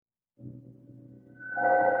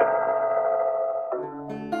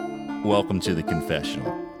welcome to The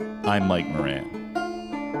Confessional. I'm Mike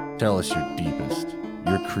Moran. Tell us your deepest,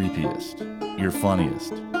 your creepiest, your funniest.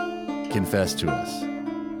 Confess to us.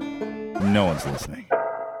 No one's listening.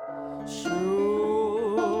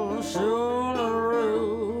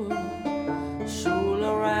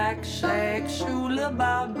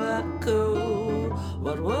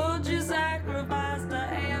 What would you sacrifice to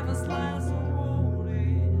have a slice of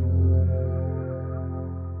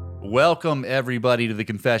Welcome, everybody, to The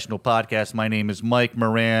Confessional Podcast. My name is Mike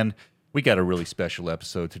Moran. We got a really special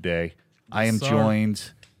episode today. I am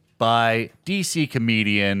joined by DC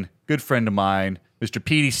comedian, good friend of mine, Mr.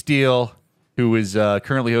 Petey Steele, who is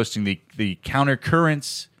currently hosting the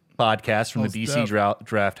Countercurrents podcast from the DC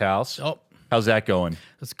Draft House. Oh. How's that going?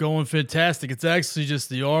 It's going fantastic. It's actually just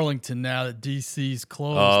the Arlington now that DC's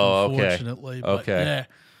closed, unfortunately. Okay. But okay. yeah.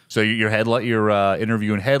 So you're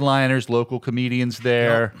interviewing headliners, local comedians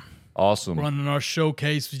there. Yep. Awesome. Running our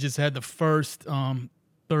showcase. We just had the first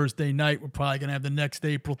Thursday night. We're probably going to have the next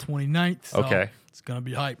April 29th. So okay. It's going to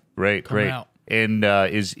be hype. Great. Out. And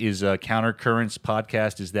is Countercurrents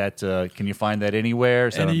podcast, is that can you find that anywhere?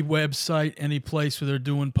 Any website, any place where they're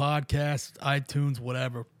doing podcasts, iTunes,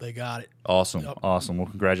 whatever, they got it. Awesome. Yep. Awesome. Well,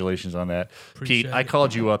 congratulations on that. Appreciate Pete, I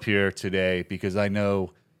called you up here today because I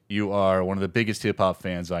know you are one of the biggest hip-hop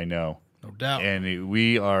fans I know. No doubt. And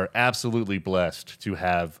we are absolutely blessed to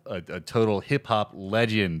have a total hip-hop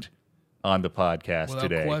legend on the podcast Without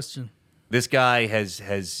today. question. This guy has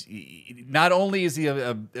not only is he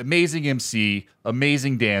an amazing MC,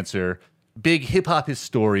 amazing dancer, big hip hop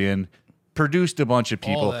historian, produced a bunch of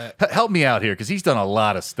people. Help me out here because he's done a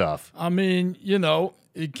lot of stuff. I mean,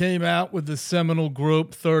 it came out with the seminal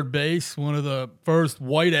group Third Base, one of the first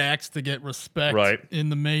white acts to get respect in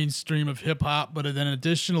the mainstream of hip hop. But then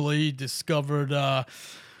additionally discovered a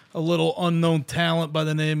little unknown talent by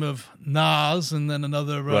the name of Nas, and then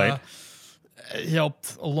another. He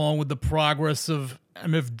helped along with the progress of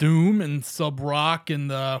MF Doom and Sub Rock, and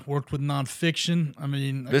worked with Nonfiction. I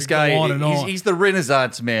mean, this guy, he's the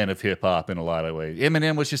Renaissance man of hip hop in a lot of ways.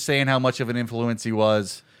 Eminem was just saying how much of an influence he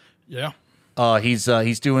was. Yeah. He has a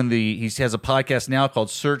podcast now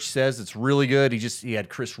called Search Says. It's really good. He had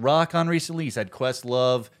Chris Rock on recently. He's had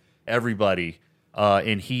Questlove, everybody,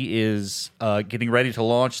 and he is getting ready to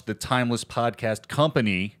launch the Timeless Podcast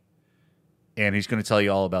Company. And he's going to tell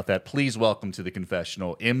you all about that. Please welcome to The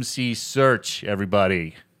Confessional, MC Search,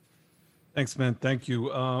 everybody. Thanks, man. Thank you.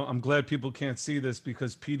 I'm glad people can't see this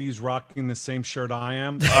because PD's rocking the same shirt I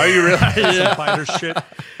am. Are you really? Some fighter shit.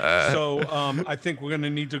 So I think we're going to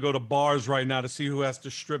need to go to bars right now to see who has to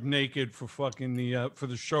strip naked for fucking for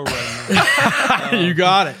the show right now. You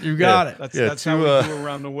got it. You got it. That's how we do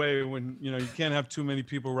around the way when you can't have too many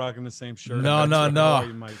people rocking the same shirt. No.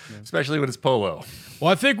 Especially when it's polo.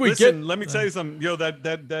 Well, I think let me tell you something.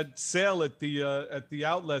 That sale at the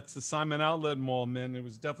outlets, the Simon Outlet Mall, man, it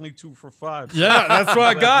was definitely 2 for $5. Yeah, that's where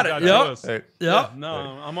I got it. Yep. Yep. No,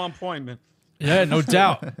 I'm on point, man. Yeah, no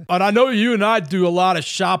doubt. And I know you and I do a lot of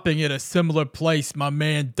shopping at a similar place. My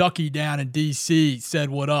man Ducky down in D.C.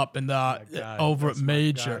 said what up, and over at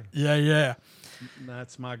Major. Yeah.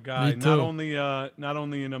 That's my guy. Not only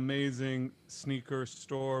an amazing sneaker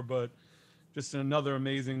store, but just another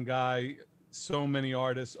amazing guy. So many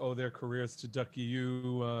artists owe their careers to Ducky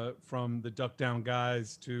U, from the Duck Down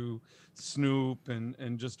Guys to Snoop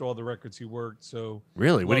and just all the records he worked. So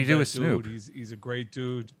really, what do you do with Snoop? He's a great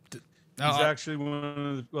dude. He's actually one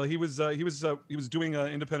of the, well, he was doing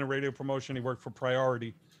independent radio promotion. He worked for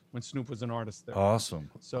Priority when Snoop was an artist there.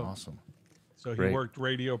 Awesome. So Great. He worked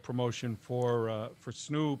radio promotion for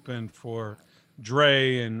Snoop and for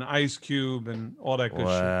Dre and Ice Cube and all that good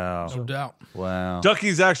shit. No doubt. Wow.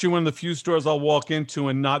 Ducky's actually one of the few stores I'll walk into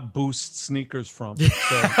and not Boost sneakers from. So,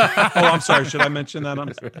 I'm sorry. Should I mention that?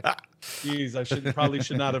 Jeez, I probably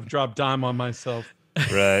should not have dropped dime on myself.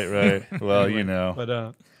 Right. Well, anyway,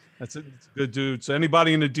 but it's a good dude. So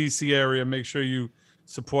anybody in the DC area, make sure you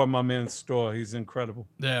support my man's store. He's incredible.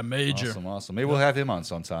 Yeah, Major. Awesome. Maybe we'll have him on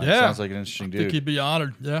sometime. Yeah. Sounds like an interesting dude. I think he'd be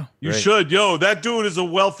honored. Yeah. You should. Yo, that dude is a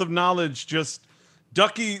wealth of knowledge. Just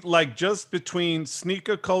Ducky, just between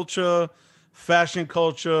sneaker culture, fashion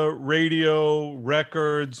culture, radio,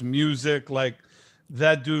 records, music,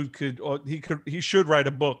 that dude he should write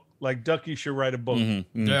a book. Ducky should write a book.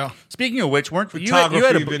 Mm-hmm. Yeah. Speaking of which, weren't photography, you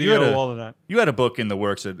had a video, all of that. You had a book in the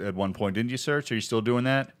works at one point, didn't you, Search? Are you still doing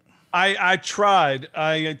that? I tried.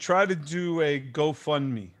 I tried to do a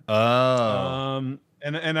GoFundMe. Oh.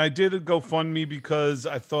 And I did a GoFundMe because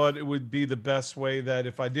I thought it would be the best way that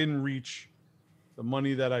if I didn't reach the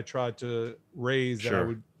money that I tried to raise,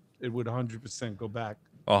 that it would 100% go back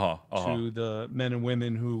to the men and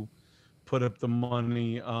women who put up the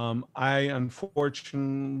money. I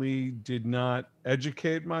unfortunately did not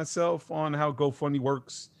educate myself on how GoFundMe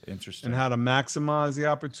works. Interesting. And how to maximize the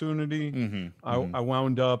opportunity. I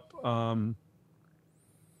wound up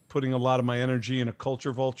putting a lot of my energy in a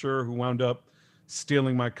culture vulture who wound up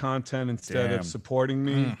stealing my content instead of supporting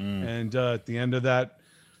me. And at the end of that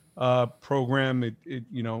program, it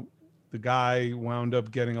the guy wound up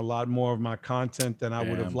getting a lot more of my content than I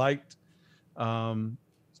would have liked.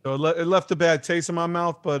 So it left a bad taste in my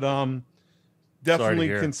mouth, but definitely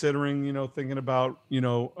considering, thinking about,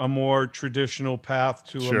 a more traditional path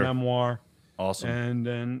to a memoir. Awesome.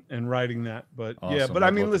 And writing that. But awesome. Yeah, but I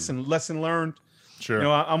mean, listen, lesson learned. Sure.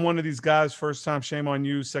 I'm one of these guys, first time, shame on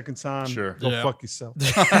you. Second time, go fuck yourself.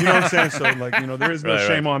 You know what I'm saying? So there is no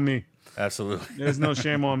shame on me. Absolutely. There's no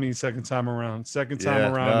shame on me second time around. Second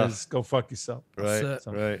time around is go fuck yourself. Right.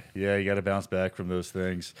 Right. Yeah, you got to bounce back from those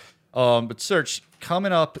things. But Search,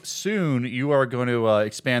 coming up soon, you are going to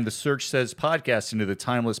expand the Search Says podcast into the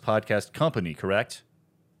Timeless Podcast Company, correct?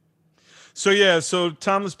 So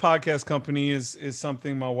Timeless Podcast Company is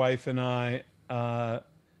something my wife and I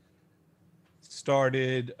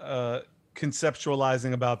started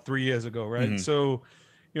conceptualizing about 3 years ago, right? So,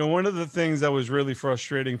 one of the things that was really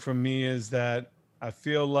frustrating for me is that I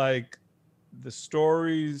feel like the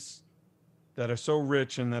stories that are so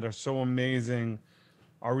rich and that are so amazing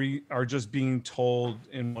are just being told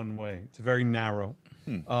in one way. It's very narrow.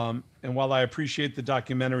 And while I appreciate the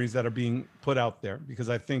documentaries that are being put out there, because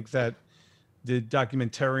I think that the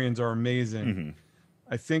documentarians are amazing,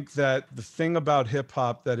 I think that the thing about hip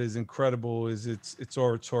hop that is incredible is its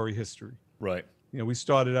oratory history. Right. We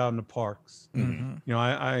started out in the parks.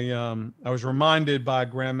 I was reminded by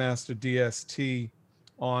Grandmaster DST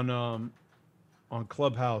on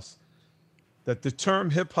Clubhouse that the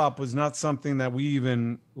term hip hop was not something that we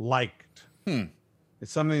even liked.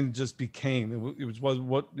 It's something that just became.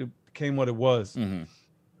 It became what it was. It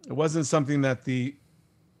wasn't something that the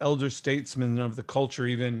elder statesmen of the culture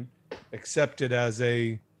even accepted as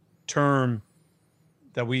a term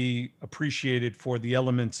that we appreciated for the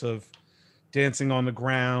elements of dancing on the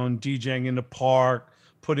ground, DJing in the park,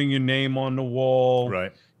 putting your name on the wall,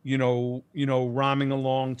 right? Rhyming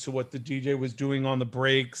along to what the DJ was doing on the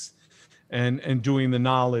breaks, and doing the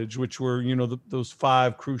knowledge, which were those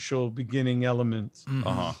 5 crucial beginning elements.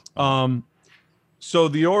 So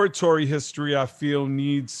the oratory history, I feel,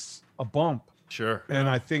 needs a bump. Sure. And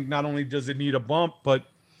I think not only does it need a bump, but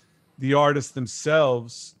the artists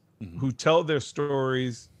themselves who tell their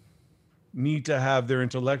stories need to have their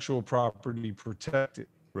intellectual property protected.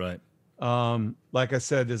 Right. Like I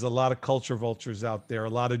said, there's a lot of culture vultures out there, a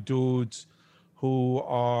lot of dudes who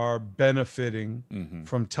are benefiting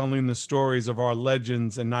from telling the stories of our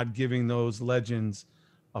legends and not giving those legends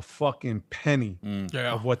a fucking penny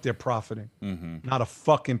of what they're profiting. Not a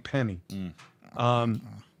fucking penny.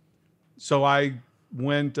 So I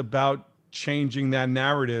went about changing that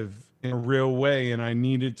narrative in a real way, and I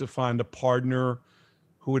needed to find a partner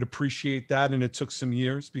who would appreciate that. And it took some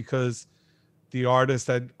years, because the artists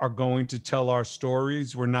that are going to tell our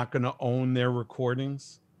stories, we're not going to own their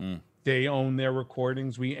recordings. They own their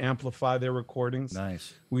recordings. We amplify their recordings.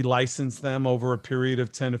 Nice. We license them over a period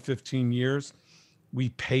of 10 to 15 years. We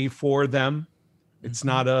pay for them. It's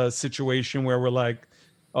not a situation where we're like,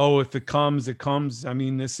 oh, if it comes, it comes. I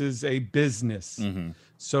mean, this is a business.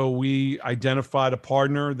 So we identified a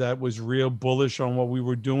partner that was real bullish on what we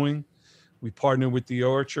were doing. We partnered with The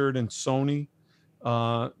Orchard and Sony.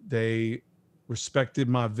 They respected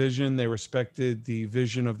my vision. They respected the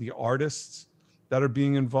vision of the artists that are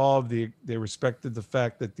being involved. They respected the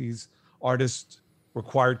fact that these artists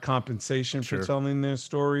required compensation for telling their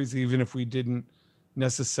stories, even if we didn't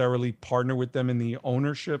necessarily partner with them in the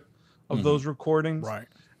ownership of those recordings. Right.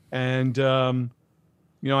 And,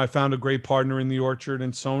 I found a great partner in The Orchard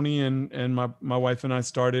and Sony, and my wife and I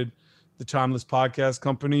started the Timeless Podcast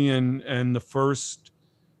Company. And the first,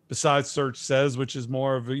 besides Search Says, which is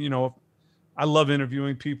more of a, I love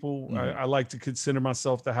interviewing people. I like to consider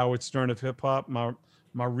myself the Howard Stern of hip hop. My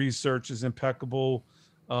research is impeccable.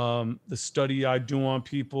 The study I do on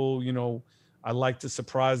people, I like to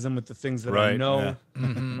surprise them with the things that I know.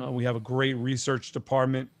 Yeah. We have a great research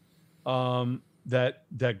department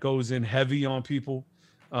that goes in heavy on people.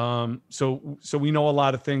 So we know a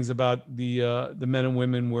lot of things about the men and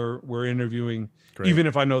women we're interviewing, even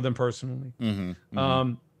if I know them personally.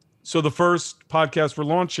 So the first podcast we're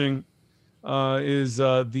launching is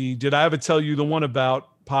the Did I Ever Tell You the One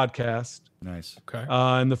About podcast. Nice. Okay.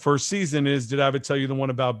 And the first season is Did I Ever Tell You the One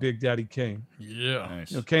About Big Daddy Kane? Yeah.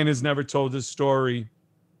 Nice. Kane has never told his story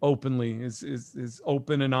openly. His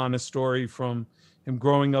open and honest story from him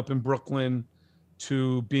growing up in Brooklyn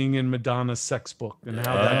to being in Madonna's Sex Book and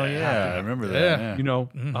how that happened. I remember that. Yeah. You know,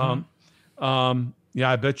 yeah,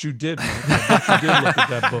 I bet you did. Mike. I bet you did look at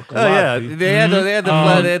that book. They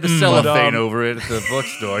had the cellophane over it at the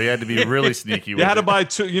bookstore. You had to be really sneaky. You had to buy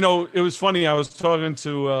two. You know, it was funny. I was talking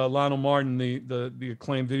to Lionel Martin, the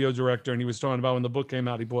acclaimed video director, and he was talking about when the book came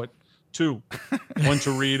out, he bought two, one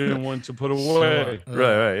to read and one to put away. Right.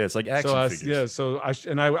 Yeah, it's like action figures.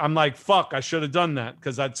 I'm like, fuck, I should have done that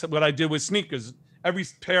because that's what I did with sneakers. Every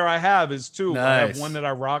pair I have is two. Nice. I have one that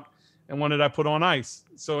I rock and one that I put on ice.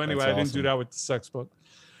 So anyway, I didn't do that with the Sex Book.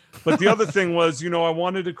 But the other thing was, you know, I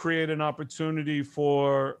wanted to create an opportunity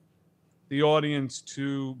for the audience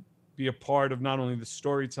to be a part of not only the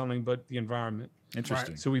storytelling, but the environment.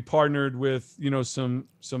 Interesting. Right. So we partnered with, you know, some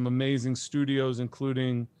amazing studios,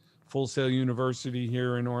 including Full Sail University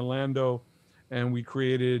here in Orlando. And we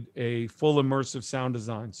created a full immersive sound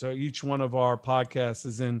design. So each one of our podcasts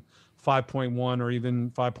is in 5.1 or even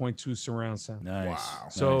 5.2 surround sound. Nice. Wow.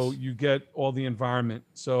 So you get all the environment.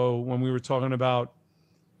 So when we were talking about,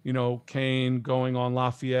 you know, Kane going on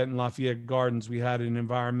Lafayette and Lafayette Gardens, we had an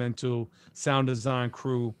environmental sound design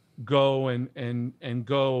crew go and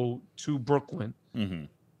go to Brooklyn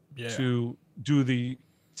to do the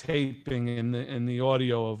taping and the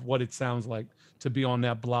audio of what it sounds like to be on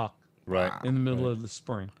that block in the middle of the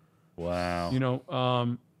spring. Wow.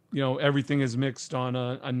 You know, everything is mixed on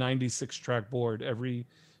a 96 track board. Every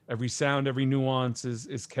sound, every nuance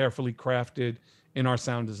is carefully crafted in our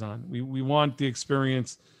sound design. We want the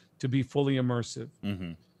experience to be fully immersive.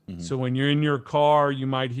 So when you're in your car, you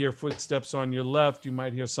might hear footsteps on your left, you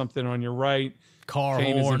might hear something on your right.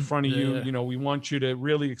 Kane is in front of you. You know, we want you to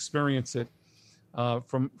really experience it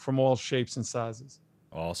from all shapes and sizes.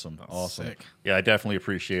 Awesome. Sick. Yeah, I definitely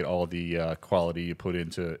appreciate all the quality you put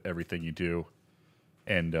into everything you do.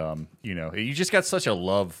 And you know, you just got such a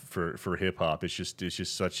love for hip hop. It's just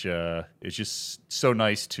so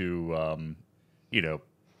nice to you know,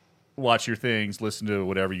 watch your things, listen to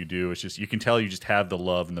whatever you do. It's just, you can tell you just have the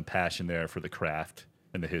love and the passion there for the craft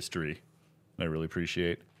and the history. And I really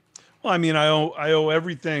appreciate. Well, I mean, I owe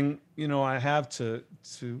everything, you know, I have to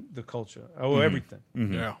the culture. I owe everything.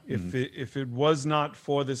 Yeah. If it was not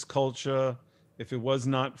for this culture, if it was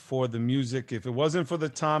not for the music, if it wasn't for the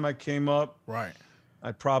time I came up, right,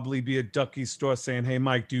 I'd probably be at Ducky's store saying, "Hey,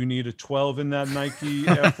 Mike, do you need a 12 in that Nike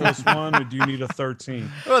Air Force One, or do you need a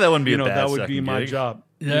 13?" Well, that wouldn't be a bad that would be my gig. Job.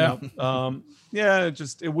 Yeah. You know? Yeah,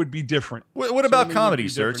 it would be different. What about comedy,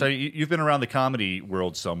 sir? So you've been around the comedy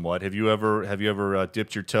world somewhat. Have you ever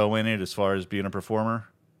dipped your toe in it as far as being a performer?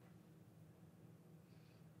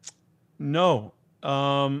 No.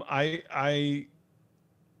 I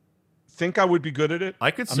think I would be good at it. I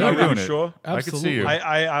could see you doing it. Sure. Absolutely. I could see you.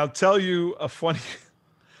 I'll tell you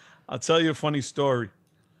a funny story.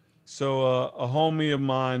 So a homie of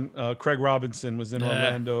mine, Craig Robinson, was in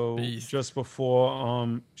Orlando just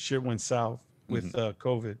before shit went south with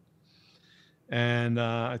COVID. And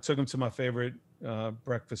I took him to my favorite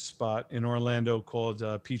breakfast spot in Orlando called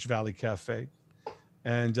Peach Valley Cafe.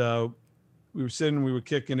 And we were sitting, we were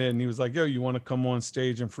kicking it, and he was like, "Yo, you want to come on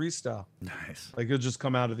stage and freestyle?" Nice. Like, he'll just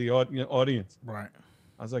come out of the audience. Right.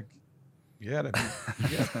 I was like, yeah, of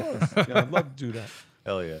course. Yeah, I'd love to do that.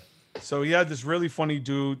 Hell yeah. So he had this really funny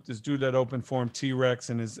dude that opened for him, T-Rex,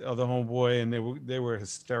 and his other homeboy, and they were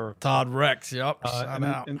hysterical. Todd Rex, yep.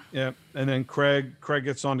 And then Craig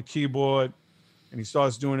gets on the keyboard, and he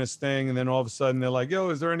starts doing his thing, and then all of a sudden they're like, "Yo,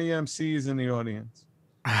 is there any MCs in the audience?"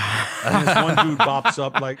 And this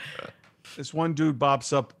one dude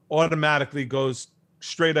bops up, automatically goes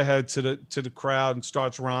straight ahead to the crowd and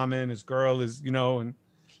starts rhyming. His girl is, you know, and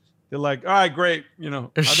they're like, "All right, great. You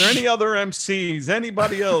know, are there any other MCs?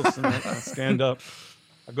 Anybody else?" And I stand up.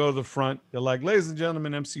 I go to the front. They're like, "Ladies and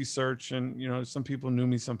gentlemen, MC Search." And, you know, some people knew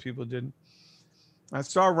me, some people didn't. I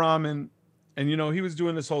start rhyming, and, you know, he was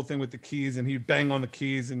doing this whole thing with the keys, and he'd bang on the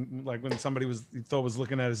keys. And, like, when somebody he thought was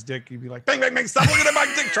looking at his dick, he'd be like, "Bang, bang, bang, stop looking at my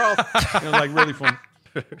dick, Charles." You know, like, really funny.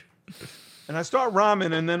 And I start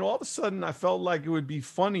rhyming, and then all of a sudden I felt like it would be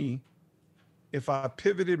funny if I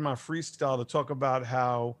pivoted my freestyle to talk about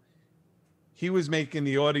how he was making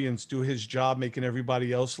the audience do his job, making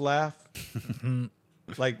everybody else laugh.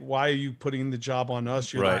 Like, why are you putting the job on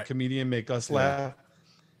us? You're not a comedian, make us laugh.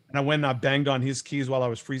 And I went and I banged on his keys while I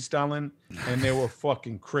was freestyling, and they were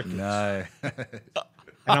fucking crickets. Nice. And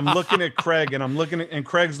I'm looking at Craig, and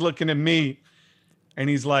Craig's looking at me, and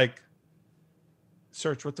he's like,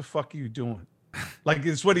 "Search, what the fuck are you doing?" Like,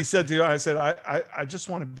 it's what he said to you. I said, I just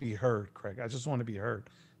want to be heard, Craig. I just want to be heard.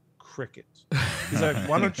 Crickets. He's like,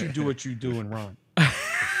 "Why don't you do what you do and run?"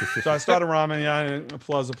 So I started ramen, and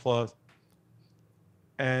applause.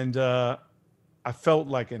 And I felt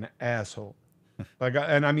like an asshole.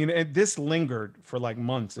 This lingered for like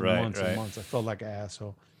months and months and months. I felt like an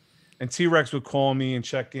asshole. And T-Rex would call me and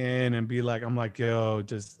check in and be like, I'm like, yo,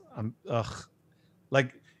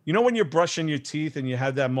 like, you know when you're brushing your teeth and you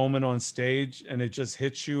had that moment on stage and it just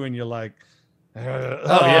hits you and you're like, yeah,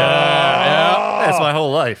 that's my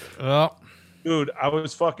whole life. Dude, I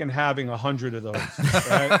was fucking having 100 of those.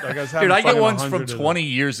 Right? Like I was having Dude, I get ones from 20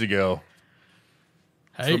 years ago.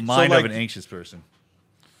 Hey, the mind of an anxious person.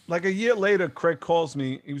 Like a year later, Craig calls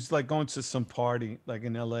me. He was like going to some party like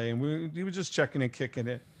in LA, and he was just checking it, kicking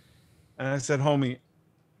it. And I said, homie,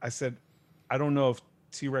 I don't know if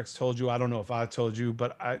T-Rex told you, I don't know if I told you,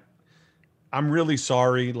 but I'm really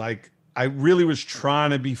sorry. Like, I really was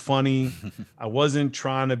trying to be funny. I wasn't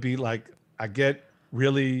trying to be like, I get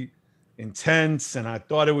really intense and I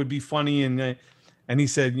thought it would be funny. And he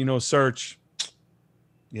said, Serch,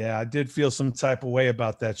 yeah, I did feel some type of way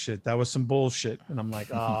about that shit. That was some bullshit. And I'm like,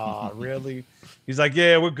 really? He's like,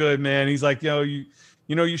 yeah, we're good, man. He's like, you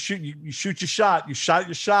shoot your shot. You shot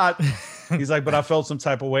your shot. He's like, but I felt some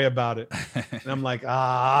type of way about it. And I'm like,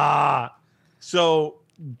 So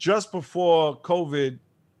just before COVID,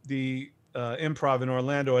 the Improv in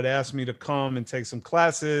Orlando had asked me to come and take some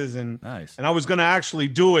classes, and nice. And I was going to actually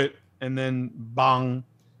do it, and then bang,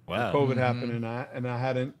 wow, COVID happened, and I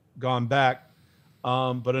hadn't gone back.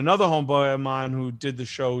 But another homeboy of mine who did the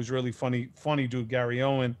show, who's really funny dude, Gary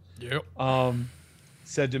Owen. Yep.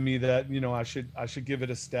 Said to me that I should give it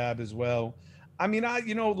a stab as well. I mean, I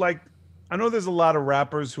know there's a lot of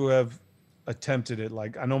rappers who have attempted it.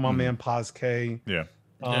 Like I know my man Paz K. Yeah.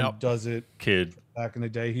 Does it. Kid back in the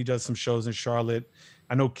day. He does some shows in Charlotte.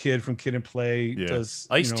 I know Kid from Kid and Play does.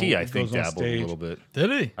 Ice-T, I think, dabbled a little bit.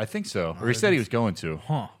 Did he? I think so. Or he said he was going to.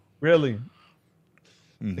 Huh. Really?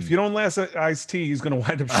 Mm-hmm. If you don't last Ice-T, he's going to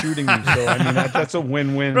wind up shooting you. So, I mean, that's a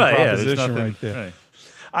win-win proposition right there.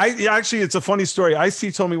 Right. Actually, it's a funny story.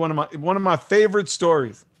 Ice-T told me one of my favorite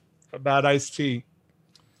stories about Ice-T.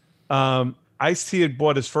 Ice-T had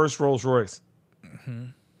bought his first Rolls Royce. Mm-hmm.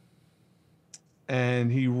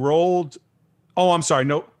 And he rolled. Oh, I'm sorry.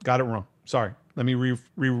 No, got it wrong. Sorry. Let me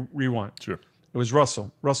rewind. Sure. It was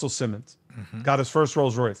Russell Simmons. Mm-hmm. Got his first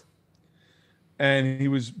Rolls Royce. And he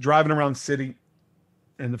was driving around the city.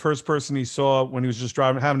 And the first person he saw when he was just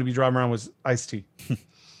happened to be driving around was Ice-T.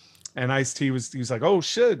 And Ice-T he was like, oh,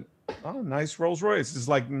 shit. Oh, nice Rolls Royce. It's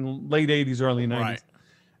like in late 80s, early 90s. Right.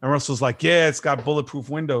 And Russell's like, yeah, it's got bulletproof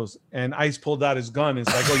windows. And Ice pulled out his gun.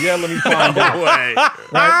 It's like, oh, yeah, let me find out.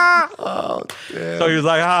 Right? Oh, damn. So he was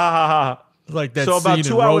like, ha, ha, ha. Like that. So about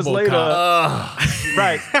 2 hours later,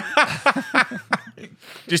 right.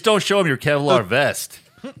 Just don't show him your Kevlar vest.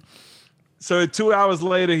 So 2 hours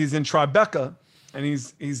later, he's in Tribeca, and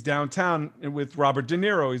he's downtown with Robert De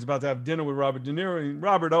Niro. He's about to have dinner with Robert De Niro. And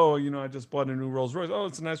Robert, I just bought a new Rolls Royce. Oh,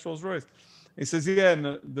 it's a nice Rolls Royce. He says, yeah, and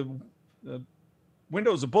the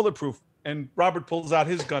windows are bulletproof. And Robert pulls out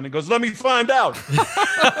his gun and goes, let me find out.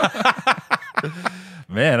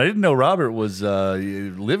 Man, I didn't know Robert was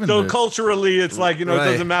living. So culturally, it's like, it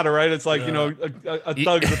doesn't matter, right? It's like, a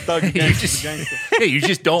thug is a thug, a gangster is a gangster. Yeah, you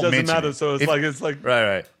just don't mention it. Doesn't matter, so it's like.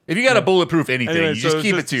 Right. If you got a bulletproof anything, you just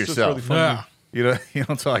keep it to yourself. Really you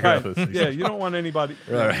don't talk about those things. Yeah, you don't want anybody.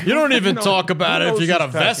 Right. You don't even talk about it if you got a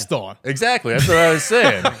vest on. Exactly. That's what I was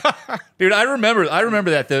saying. Dude, I remember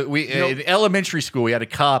that we in elementary school, we had a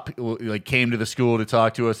cop like came to the school to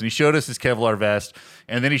talk to us, and he showed us his Kevlar vest,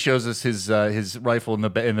 and then he shows us his rifle in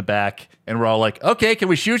the back, and we're all like, okay, can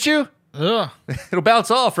we shoot you? Yeah. It'll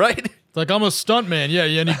bounce off, right? It's like, I'm a stuntman. Yeah,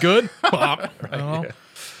 you any good? Pop.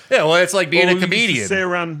 Yeah, well, it's like being a comedian. Say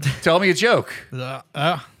around. Tell me a joke.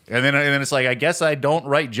 And then it's like, I guess I don't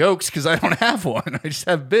write jokes because I don't have one. I just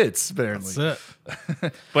have bits, apparently. That's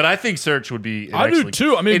it. But I think Search would be. I do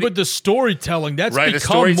too. I mean, with the storytelling, that's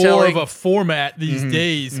become more of a format these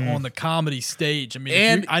days on the comedy stage. I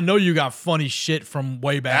mean, I know you got funny shit from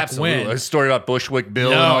way back when. A story about Bushwick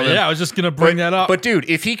Bill. I was just going to bring that up. But dude,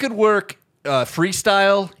 if he could work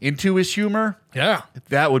freestyle into his humor,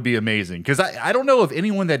 that would be amazing. Because I don't know of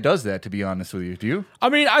anyone that does that, to be honest with you. Do you? I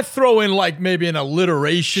mean, I throw in like maybe an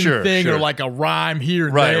alliteration thing or like a rhyme here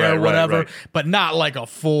and there or whatever, but not like a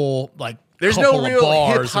full like there's couple no real of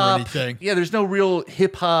bars hip-hop, or anything. Yeah, there's no real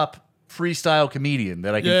hip hop freestyle comedian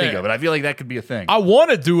that I can think of, and I feel like that could be a thing. I want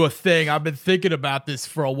to do a thing. I've been thinking about this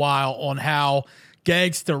for a while on how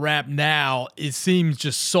gangster rap now, it seems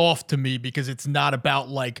just soft to me because it's not about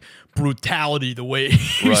like brutality the way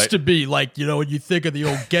it used to be. Like, when you think of the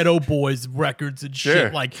old Ghetto Boys records and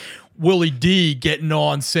shit, like Willie D getting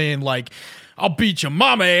on saying like, I'll beat your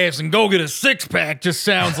mama ass and go get a 6-pack just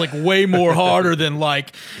sounds like way more harder than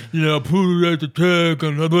like, put it at the tech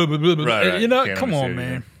and blah, blah, blah, blah. Right. Come on,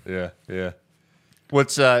 man. Yeah.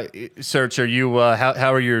 What's Serch? Are you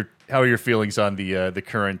how are your feelings on the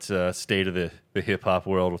current state of the hip hop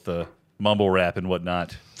world with the mumble rap and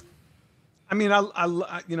whatnot? I mean,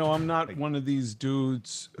 I'm not one of these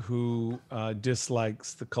dudes who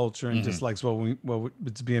dislikes the culture and dislikes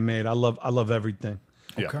what's being made. I love everything.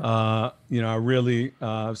 Okay. I really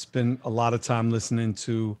spend a lot of time listening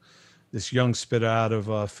to this young spitter out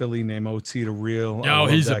of Philly named OT the Real. Oh,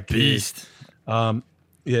 he's a beast.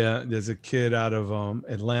 Yeah, there's a kid out of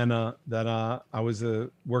Atlanta that I was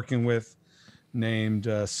working with named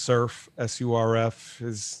Surf, SURF.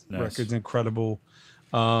 His record's incredible.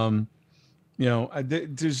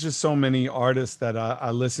 There's just so many artists that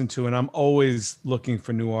I listen to, and I'm always looking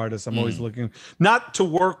for new artists. I'm always looking not to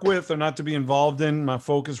work with or not to be involved in. My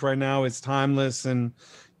focus right now is Timeless and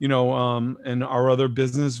and our other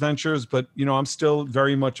business ventures. But I'm still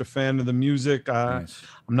very much a fan of the music. I'm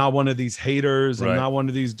not one of these haters. I'm not one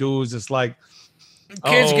of these dudes. It's like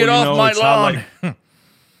kids get off my lawn.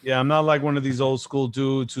 I'm not like one of these old school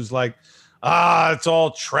dudes who's like, it's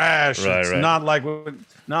all trash. It's not like.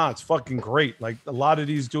 It's fucking great. Like a lot of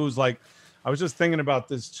these dudes, like I was just thinking about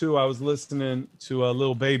this too. I was listening to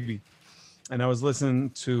Lil Baby, and I was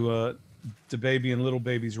listening to the Baby and Lil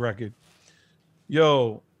Baby's record.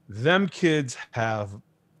 Yo, them kids have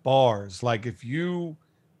bars. Like if you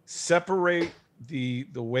separate the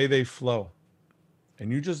way they flow,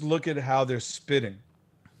 and you just look at how they're spitting.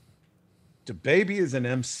 The Baby is an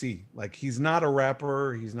MC. Like he's not a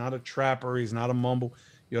rapper. He's not a trapper. He's not a mumble.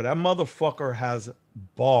 Yo, that motherfucker has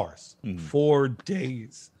bars for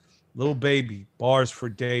days. Lil Baby, bars for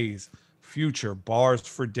days. Future, bars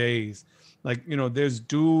for days. Like, there's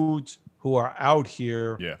dudes who are out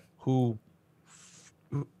here who,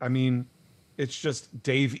 I mean, it's just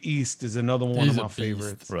Dave East is another one of my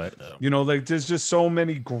favorites. Right. Like there's just so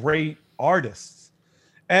many great artists.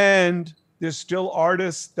 And there's still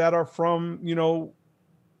artists that are from,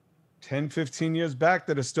 10, 15 years back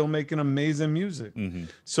that are still making amazing music.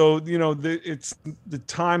 So, the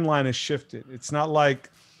timeline has shifted. It's not like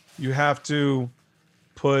you have to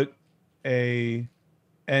put a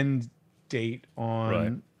end date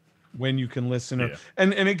on when you can listen.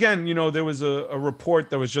 And again, there was a report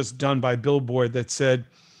that was just done by Billboard that said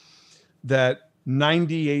that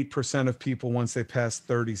 98% of people, once they pass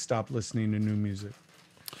 30, stop listening to new music.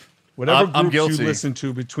 Whatever groups you listen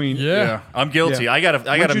to between I'm guilty. I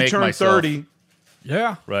gotta make myself 30.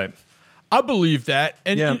 Yeah, right. I believe that.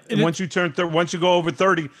 And once you turn 30, once you go over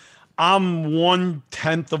 30, I'm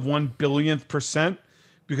 1/10 of 1 billionth percent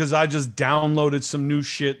because I just downloaded some new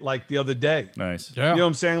shit like the other day. Nice. Yeah. You know what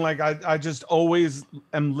I'm saying? Like I just always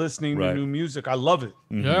am listening to new music. I love it.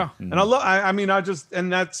 Yeah. And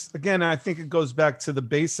and that's again, I think it goes back to the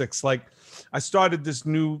basics. Like I started this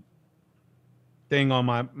new thing on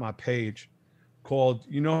my page called,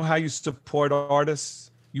 how you support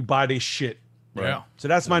artists? You buy their shit. Right. Yeah. So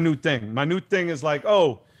that's my new thing. My new thing is like,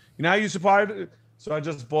 how you support it? So I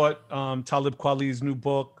just bought Talib Kweli's new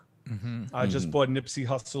book. I just bought Nipsey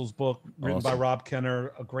Hussle's book written by Rob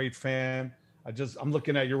Kenner, a great fan. I'm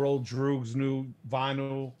looking at your old Droog's new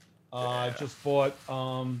vinyl. I just bought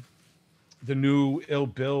the new Ill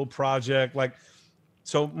Bill project. Like,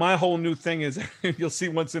 so my whole new thing is you'll see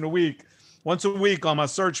once a week on my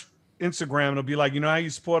search Instagram, it'll be like, how you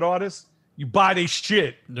support artists? You buy their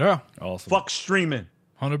shit. Yeah. Awesome. Fuck streaming.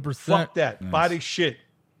 100%. Fuck that. Nice. Buy their shit.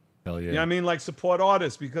 Hell yeah. You know what I mean? Like support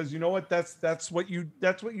artists because you know what? That's what you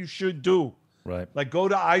should do. Right. Like go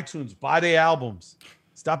to iTunes, buy their albums.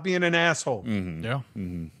 Stop being an asshole. Yeah.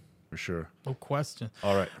 For sure. No question.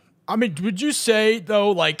 All right. I mean, would you say though,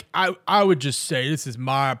 like I would just say, this is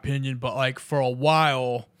my opinion, but like for a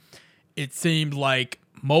while it seemed like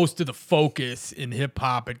most of the focus in hip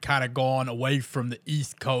hop had kind of gone away from the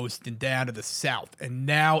East Coast and down to the South. And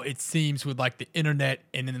now it seems with like the internet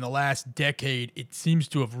and in the last decade, it seems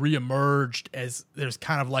to have reemerged as there's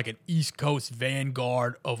kind of like an East Coast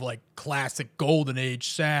vanguard of like classic golden age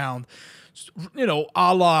sound,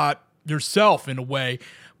 a la yourself in a way,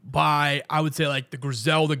 by, I would say, like the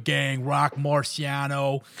Griselda Gang, Rock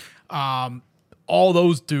Marciano, all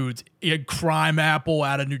those dudes. He had Crime Apple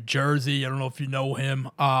out of New Jersey. I don't know if you know him.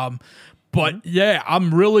 But yeah,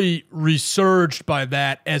 I'm really resurged by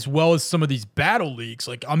that, as well as some of these battle leagues.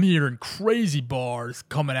 Like I'm hearing crazy bars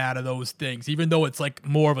coming out of those things, even though it's like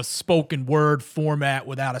more of a spoken word format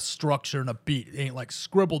without a structure and a beat. It ain't like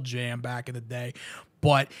Scribble Jam back in the day,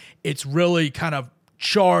 but it's really kind of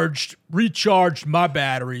recharged my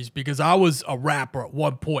batteries because I was a rapper at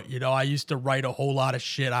one point. You know, I used to write a whole lot of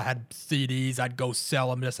shit. I had CDs. I'd go sell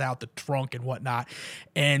them just out the trunk and whatnot.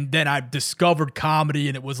 And then I discovered comedy,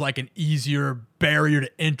 and it was like an easier barrier to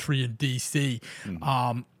entry in DC.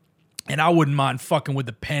 And I wouldn't mind fucking with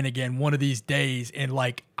the pen again one of these days. And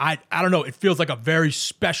like, I don't know, it feels like a very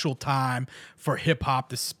special time for hip hop,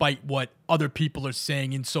 despite what other people are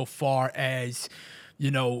saying insofar as, you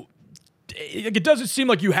know, it doesn't seem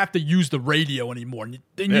like you have to use the radio anymore, and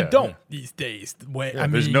you don't these days.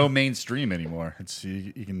 There's no mainstream anymore. It's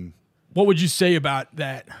you can. What would you say about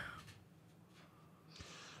that?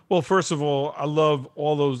 Well, first of all, I love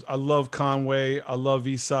all those. I love Conway. I love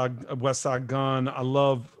West Side Gun. I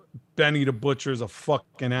love Benny the Butcher's a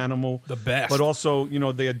fucking animal. The best. But also, you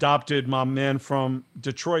know, they adopted my man from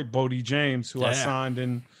Detroit, Bodie James, who I signed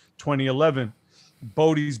in 2011.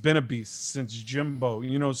 Bodie's been a beast since Jimbo,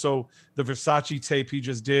 you know, so the Versace tape he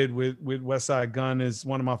just did with West Side Gun is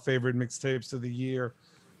one of my favorite mixtapes of the year.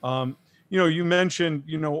 You know, you mentioned,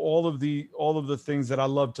 you know, all of the things that I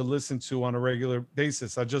love to listen to on a regular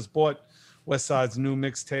basis. I just bought West Side's new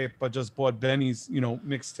mixtape. I just bought Benny's, you know,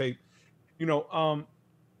 mixtape, you know,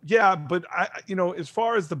 yeah, but I, you know, as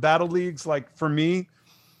far as the battle leagues, like for me,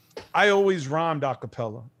 I always rhymed a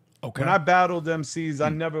cappella. Okay. When I battled MCs, I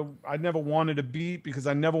never wanted a beat because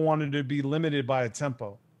I never wanted to be limited by a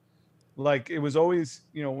tempo. Like it was always,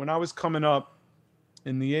 you know, when I was coming up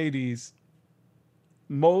in the 80s,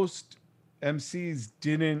 most MCs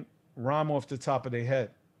didn't rhyme off the top of their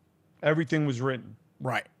head. Everything was written.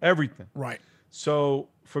 Right. Everything. Right. So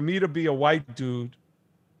for me to be a white dude,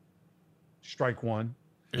 strike one.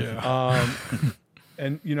 Yeah.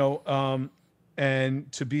 And you know, and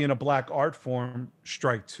to be in a black art form,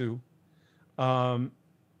 strike two.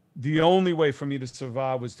 The only way for me to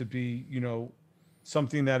survive was to be, you know,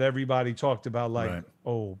 something that everybody talked about, like,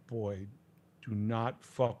 oh boy, do not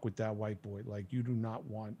fuck with that white boy. Like, you do not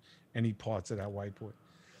want any parts of that white boy.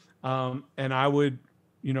 And I would,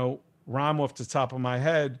 you know, rhyme off the top of my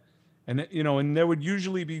head. And, you know, and there would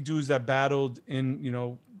usually be dudes that battled in, you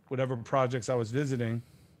know, whatever projects I was visiting.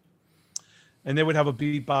 And they would have a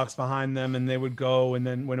beatbox behind them, and they would go. And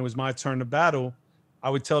then when it was my turn to battle,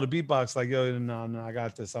 I would tell the beatbox, like, yo, no, I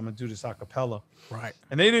got this. I'm going to do this a cappella. Right.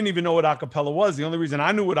 And they didn't even know what a cappella was. The only reason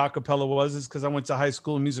I knew what a cappella was is because I went to high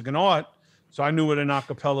school in music and art. So I knew what an a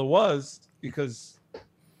cappella was because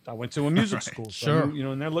I went to a music school. So Sure. I knew, you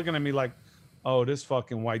know, and they're looking at me like, oh, this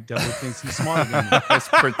fucking white devil thinks he's smarter than me. This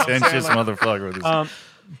pretentious motherfucker.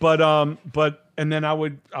 But and then I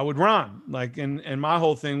would rhyme, like, and my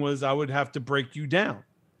whole thing was I would have to break you down.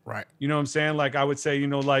 Right. You know what I'm saying? Like I would say, you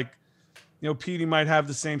know, like, you know, Petey might have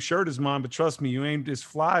the same shirt as mine, but trust me, you ain't as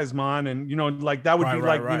fly as mine. And, you know, like that would be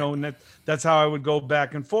like, you know, and that's how I would go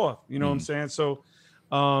back and forth. You know what I'm saying? So,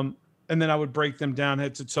 and then I would break them down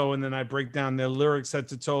head to toe, and then I break down their lyrics head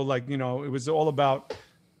to toe. Like, you know, it was all about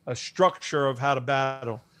a structure of how to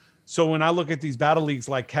battle. So when I look at these battle leagues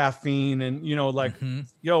like Caffeine and, you know, like,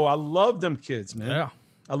 yo, I love them kids, man. Yeah.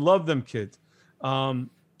 I love them kids.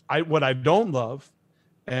 What I don't love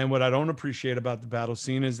and what I don't appreciate about the battle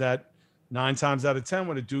scene is that 9 times out of 10,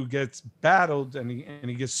 when a dude gets battled and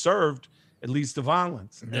he gets served, it leads to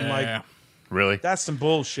violence. And like, really, that's some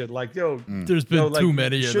bullshit. Like, yo, there's been too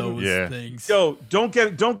many of those things. Yo, don't get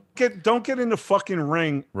in the fucking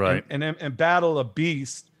ring, right, and battle a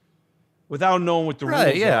beast without knowing what the rules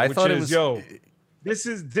are. Yeah, I which thought is, it was. Yo,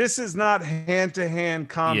 this is not hand-to-hand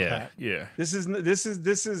combat. Yeah. This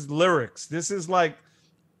is lyrics. This is like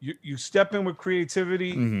you step in with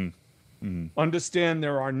creativity. Understand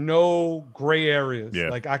there are no gray areas. Yeah.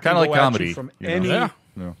 Like I can go like at comedy, you from any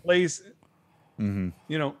place. You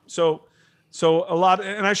know, so a lot,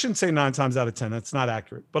 and I shouldn't say 9 times out of 10. That's not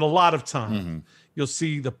accurate, but a lot of times you'll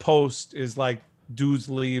see the post is like dudes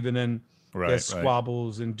leave and then there's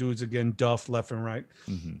squabbles and dudes again duff left and right.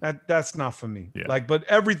 That's not for me. Yeah. Like, but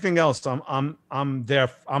everything else, I'm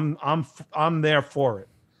there. I'm there for it.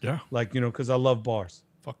 Yeah. Like, you know, because I love bars.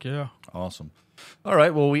 Fuck yeah. Awesome. All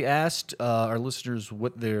right. Well, we asked our listeners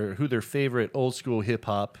who their favorite old school hip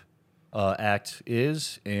hop act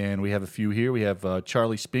is, and we have a few here. We have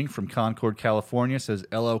Charlie Spink from Concord, California, says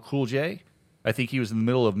LL Cool J. I think he was in the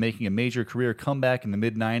middle of making a major career comeback in the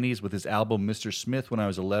mid-'90s with his album Mr. Smith when I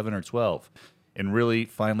was 11 or 12, and really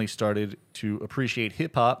finally started to appreciate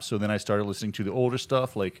hip hop. So then I started listening to the older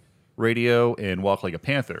stuff like Radio and Walk Like a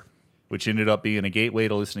Panther, which ended up being a gateway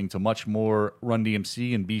to listening to much more Run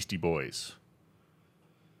DMC and Beastie Boys.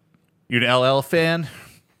 You an LL fan?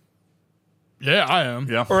 Yeah, I am.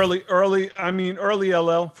 Yeah. Early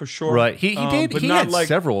LL for sure. Right. He did. But He not had like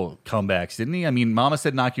several comebacks, didn't he? I mean, Mama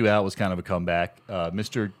Said Knock You Out was kind of a comeback.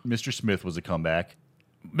 Mr. Smith was a comeback.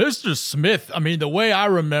 Mr. Smith, I mean, the way I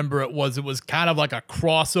remember it was kind of like a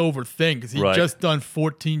crossover thing because he'd just done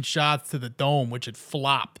 14 shots to the dome, which had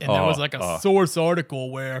flopped. And there was like a source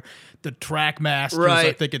article where the track masters,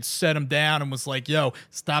 I think, had set him down and was like, yo,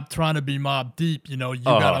 stop trying to be Mobb Deep. You know, you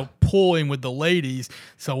got to pull in with the ladies.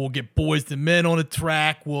 So we'll get Boyz II Men on the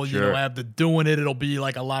track. We'll, you know, have the doing it. It'll be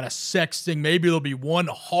like a lot of sexting. Maybe it'll be one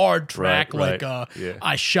hard track like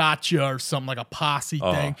I Shot You or something like a posse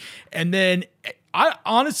thing. And then I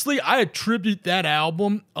honestly attribute that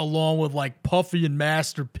album along with like Puffy and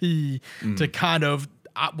Master P to kind of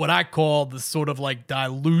what I call the sort of like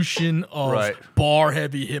dilution of bar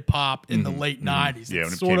heavy hip hop in the late 90s. Yeah,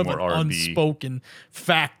 it's sort of an R&B. unspoken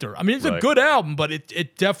factor. I mean, it's a good album, but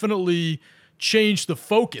it definitely changed the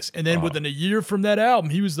focus. And then within a year from that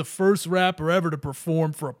album, he was the first rapper ever to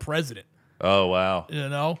perform for a president. Oh, wow. You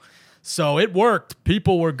know? So it worked.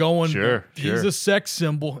 People were going, he's a sex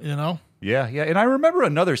symbol, you know? Yeah, and I remember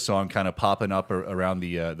another song kind of popping up around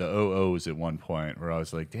the OOs at one point where I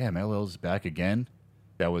was like, "Damn, LL's back again."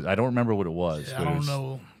 I don't remember what it was. Yeah, I don't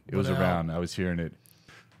know. It was around. I was hearing it.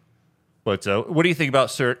 But what do you think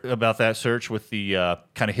about that search with the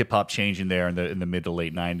kind of hip hop changing there in the mid to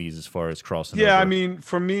late '90s as far as crossing? Yeah, over? I mean,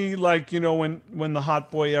 for me, like, you know, when the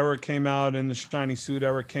Hot Boy era came out and the Shiny Suit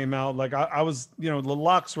era came out, like I was, you know, the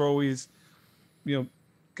Lox were always, you know,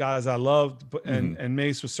 guys I loved, and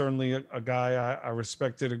Mace was certainly a guy I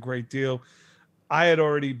respected a great deal. I had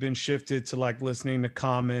already been shifted to like listening to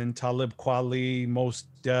Common, Talib Kweli, Mos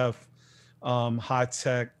Def, High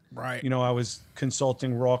Tech. Right. You know, I was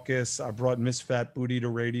consulting Raucus. I brought Miss Fat Booty to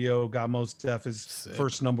radio, got Mos Def his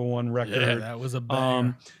first #1 record. Yeah, that was a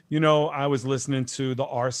banger. You know, I was listening to The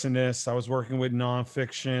Arsonist. I was working with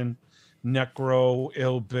Nonfiction, Necro,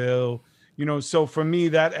 Ill Bill. You know, so for me,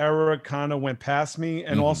 that era kind of went past me.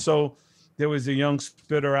 And also, there was a young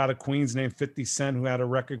spitter out of Queens named 50 Cent who had a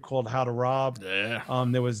record called How to Rob. Yeah.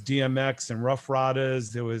 There was DMX and Rough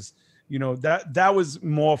Riders. There was, you know, that was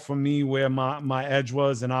more for me where my edge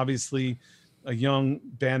was. And obviously, a young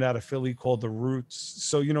band out of Philly called The Roots.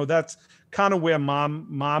 So, you know, that's kind of where my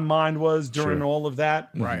mind was during all of that.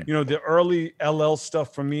 Right. You know, the early LL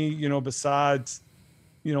stuff for me, you know, besides,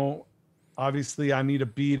 you know, obviously, I Need a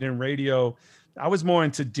Beat in radio. I was more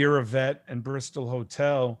into Dear Yvette and Bristol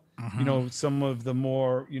Hotel, you know, some of the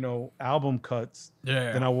more, you know, album cuts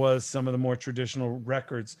than I was some of the more traditional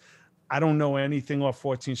records. I don't know anything off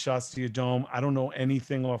 14 Shots to Your Dome. I don't know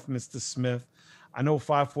anything off Mr. Smith. I know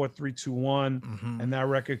 54321 and that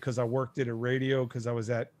record because I worked it at radio because I was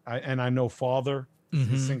and I know Father,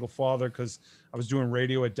 his single Father, because I was doing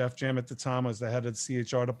radio at Def Jam at the time. I was the head of the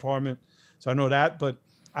CHR department. So I know that, but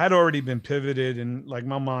I had already been pivoted and like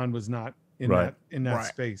my mind was not in that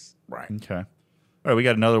space. Right. Okay. All right, we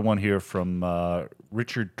got another one here from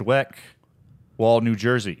Richard Dweck, Wall, New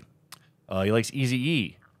Jersey. He likes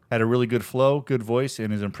Eazy-E. Had a really good flow, good voice,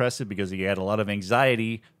 and is impressive because he had a lot of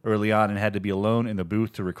anxiety early on and had to be alone in the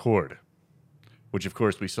booth to record, which of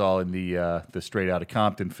course we saw in the Straight Outta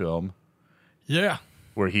Compton film. Yeah.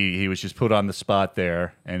 Where he was just put on the spot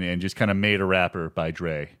there and just kind of made a rapper by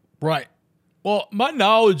Dre. Right. Well, my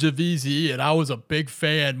knowledge of Eazy, and I was a big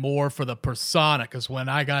fan more for the persona, because when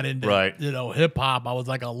I got into, you know, hip hop, I was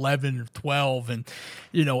like 11 or 12, and,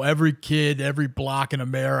 you know, every kid, every block in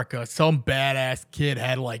America, some badass kid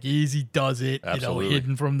had like Eazy Does It, Absolutely. you know,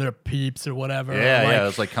 hidden from their peeps or whatever. Yeah, like, it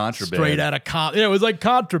was like Contraband. Straight out of it was like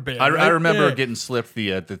Contraband. I remember getting slipped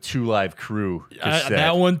the 2 Live Crew cassette.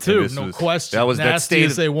 That one too, no question. That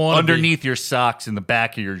stayed they want underneath your socks in the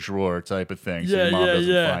back of your drawer type of thing, so your mom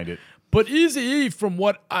doesn't find it. But Eazy-E, from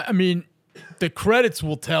what I mean, the credits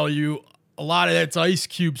will tell you a lot of that's Ice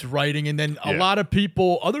Cube's writing, and then a lot of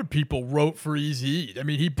other people wrote for Eazy-E. I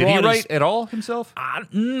mean, did he write at all himself? I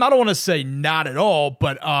don't want to say not at all,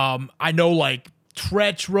 but I know like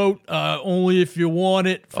Tretch wrote Only If You Want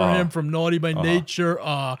It for him from Naughty by Nature.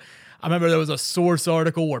 I remember there was a Source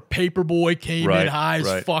article where Paperboy came in high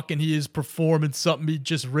as fuck, and he is performing something he'd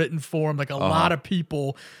just written for him. Like a lot of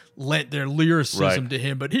people lent their lyricism to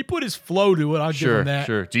him, but he put his flow to it. I'll give him that.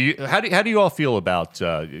 Sure. How do you all feel about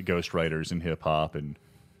ghostwriters in hip hop and,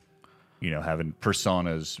 you know, having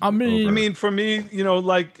personas? I mean, for me, you know,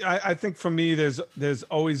 like I think for me, there's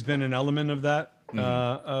always been an element of that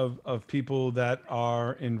of people that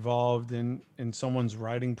are involved in someone's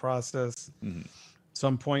writing process.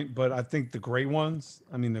 Some point, but I think the great ones,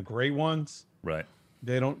 right?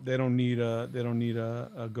 They don't need a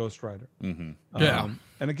ghostwriter. Yeah.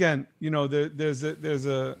 And again, you know, there's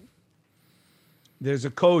a there's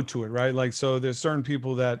a code to it, right? Like, so there's certain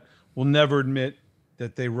people that will never admit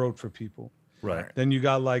that they wrote for people. Right. Then you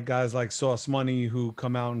got like guys like Sauce Money who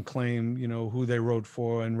come out and claim, you know, who they wrote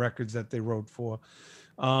for and records that they wrote for.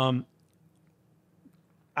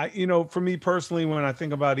 You know, for me personally, when I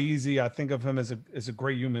think about Easy, I think of him as a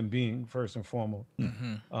great human being first and foremost.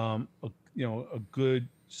 You know, a good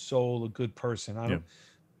soul, a good person. I don't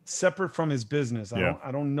separate from his business.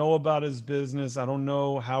 I don't know about his business. I don't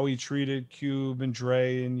know how he treated Cube and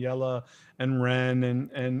Dre and Yella and Ren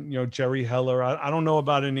and you know, Jerry Heller. I don't know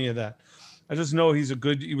about any of that. I just know he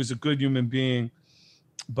was a good human being,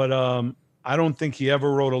 but I don't think he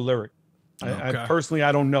ever wrote a lyric. I personally,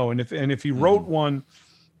 I don't know. And if he wrote one,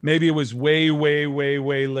 maybe it was way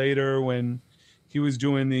later when he was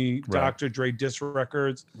doing the Dr. Dre diss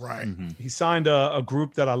records. Right. He signed a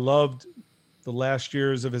group that I loved the last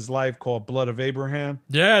years of his life called Blood of Abraham.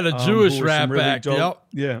 Yeah, the Jewish rap really act. Dope.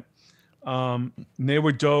 Yep. Yeah. They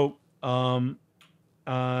were dope. But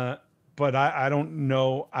I don't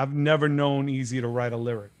know. I've never known Easy to write a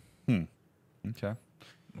lyric. Okay.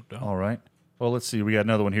 All right. Well, let's see. We got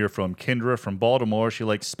another one here from Kendra from Baltimore. She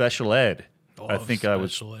likes special ed. I think I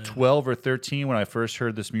was 12 or 13 when I first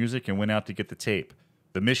heard this music and went out to get the tape.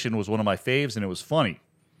 The Mission was one of my faves, and it was funny.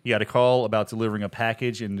 He had a call about delivering a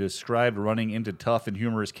package and described running into tough and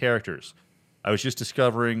humorous characters. I was just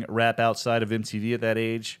discovering rap outside of MTV at that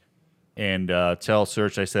age, and tell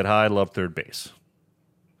Search I said hi. Love Third Base.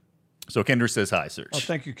 So Kendra says hi, Search. Oh,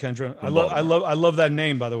 thank you, Kendra. I love that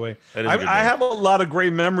name, by the way. I have a lot of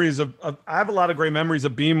great memories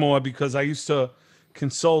of B-More because I used to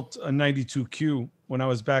consult a 92Q when I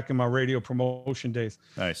was back in my radio promotion days.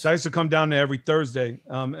 Nice. So I used to come down there every Thursday.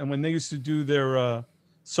 And when they used to do their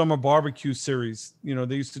summer barbecue series, you know,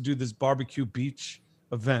 they used to do this barbecue beach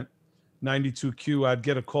event, 92Q. I'd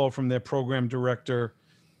get a call from their program director,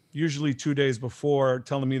 usually 2 days before,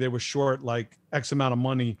 telling me they were short like X amount of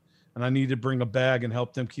money and I needed to bring a bag and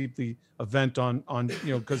help them keep the event on,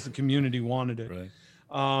 you know, because the community wanted it. Right.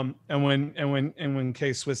 And when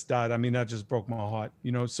K-Swiss died, I mean, that just broke my heart,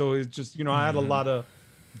 you know? So it's just, you know, I had a lot of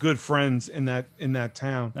good friends in that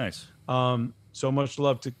town. Nice. So much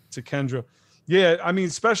love to Kendra. Yeah. I mean,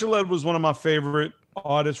 Special Ed was one of my favorite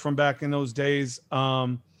artists from back in those days.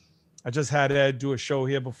 I just had Ed do a show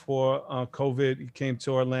here before COVID. He came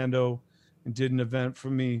to Orlando and did an event for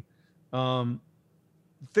me.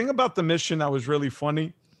 The thing about The Mission that was really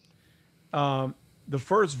funny, the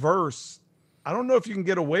first verse, I don't know if you can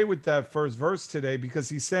get away with that first verse today because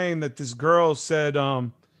he's saying that this girl said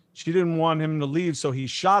she didn't want him to leave, so he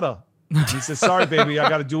shot her. He said, sorry, baby, I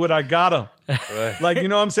got to do what I gotta. Right. Like, you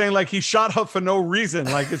know what I'm saying? Like, he shot her for no reason.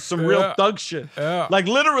 Like, it's some real thug shit. Yeah. Like,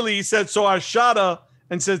 literally, he said, so I shot her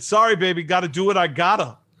and said, sorry, baby, got to do what I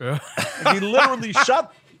gotta. Yeah. He literally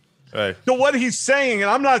shot. Right. So what he's saying, and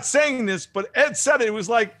I'm not saying this, but Ed said it, it was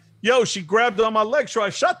like, yo, she grabbed on my leg, so I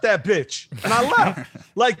shot that bitch, and I left.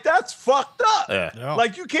 Like, that's fucked up. Yeah.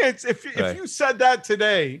 Like, you can't, if you said that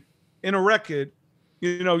today in a record,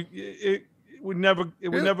 you know, it would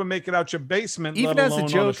never make it out your basement, even let alone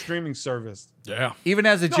as a joke, on a streaming service. Yeah. Even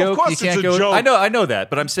as a joke, you can't go. Joke. I know that,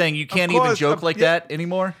 but I'm saying you can't even joke like that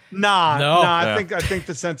anymore. Nah. I think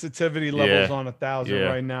the sensitivity level is on 1,000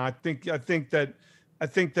 right now. I think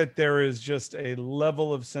that there is just a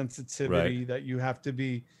level of sensitivity that you have to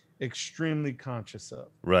be extremely conscious of.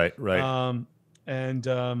 Right.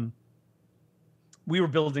 And we were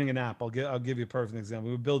building an app. I'll give you a perfect example.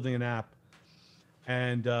 We were building an app,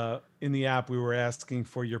 and in the app we were asking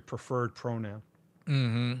for your preferred pronoun.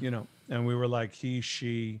 Mm-hmm. You know, and we were like he,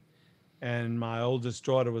 she, and my oldest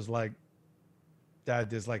daughter was like, Dad,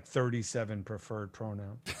 there's like 37 preferred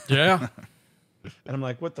pronouns. Yeah. And I'm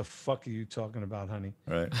like, what the fuck are you talking about, honey?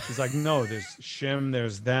 Right. She's like, no, there's shim,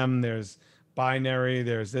 there's them, there's binary,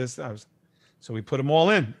 there's this. So we put them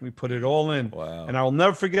all in. We put it all in. Wow. And I will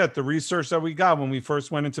never forget the research that we got when we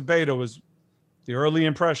first went into beta was the early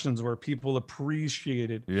impressions where people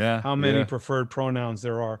appreciated how many preferred pronouns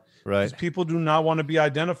there are. Right. Because people do not want to be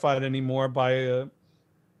identified anymore by a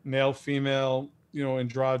male, female, you know,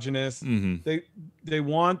 androgynous. Mm-hmm. They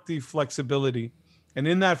want the flexibility. And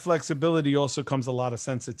in that flexibility also comes a lot of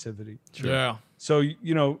sensitivity. Sure. Yeah. So,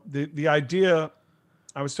 you know, the idea,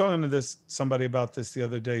 I was talking to somebody about this the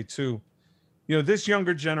other day too. You know, this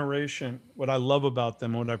younger generation, what I love about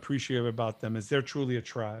them, what I appreciate about them is they're truly a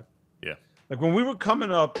tribe. Yeah. Like when we were coming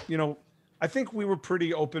up, you know, I think we were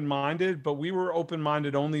pretty open-minded, but we were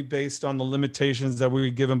open-minded only based on the limitations that we were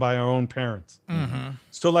given by our own parents. Mm-hmm.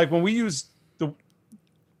 So like when we use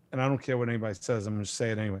and I don't care what anybody says, I'm going to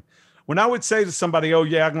say it anyway. When I would say to somebody, "Oh,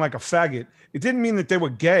 yeah, acting like a faggot," it didn't mean that they were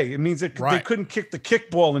gay. It means that they couldn't kick the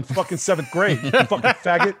kickball in fucking 7th grade. You fucking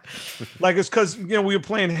faggot. Like, it's because, you know, we were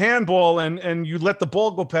playing handball and you let the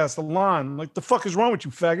ball go past the line. Like, the fuck is wrong with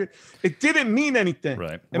you, faggot? It didn't mean anything.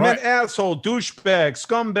 Right. It meant asshole, douchebag,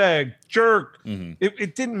 scumbag, jerk.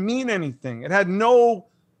 It didn't mean anything. It had no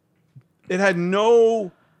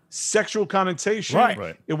sexual connotation.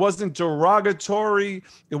 Right. It wasn't derogatory.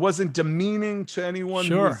 It wasn't demeaning to anyone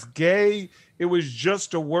who was gay. It was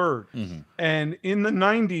just a word. And in the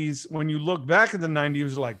 90s, when you look back at the 90s, it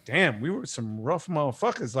was like, damn, we were some rough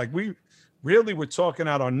motherfuckers. Like, we really were talking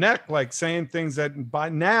out our neck, like saying things that by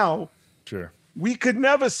now we could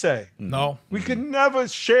never say. No. We could never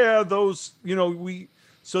share those, you know,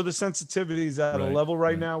 so the sensitivity is at a level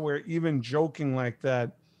right now where even joking like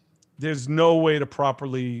that, there's no way to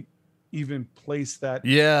properly even place that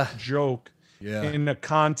joke in a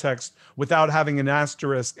context without having an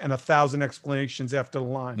asterisk and 1,000 explanations after the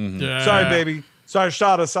line. Sorry, baby. Sorry,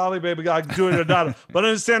 shot her. Sorry, baby. I do it or not. But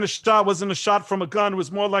understand the shot wasn't a shot from a gun. It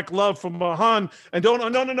was more like love from a hun. And no.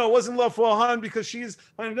 It wasn't love for a hun because she's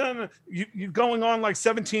you're going on like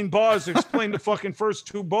 17 bars to explain the fucking first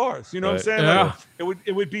 2 bars. You know what I'm saying? Yeah. Like,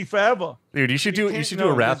 it would be forever. Dude, you should do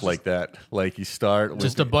a rap like that. Like, you start with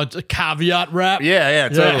Just a bunch of caveat rap. Yeah,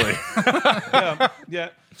 totally. Yeah.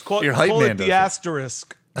 It's called, Your hype call man it does the it.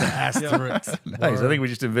 asterisk. Asterisk. Nice. I think we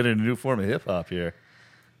just invented a new form of hip hop here.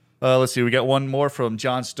 Let's see. We got one more from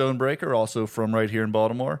John Stonebreaker, also from right here in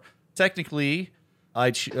Baltimore. Technically,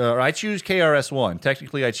 I choose KRS-One.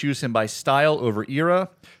 Technically, I choose him by style over era,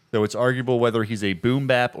 though it's arguable whether he's a boom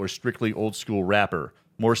bap or strictly old school rapper.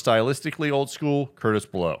 More stylistically old school, Curtis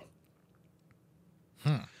Blow.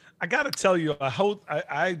 I got to tell you,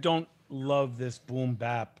 I don't love this boom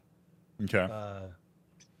bap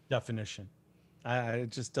definition.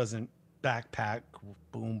 It just doesn't backpack,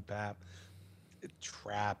 boom bap,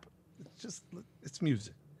 trap. It's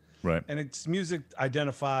music. Right. And it's music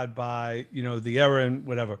identified by, you know, the era and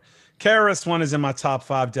whatever. KRS-One is in my top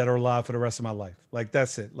 5 dead or alive for the rest of my life. Like,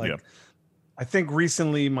 that's it. Like, I think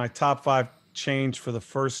recently my top 5 changed for the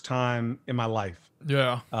first time in my life.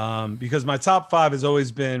 Yeah. Because my top 5 has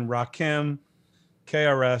always been Rakim,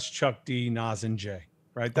 KRS, Chuck D, Nas, and Jay.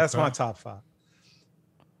 Right? That's my top 5.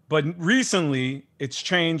 But recently it's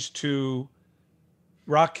changed to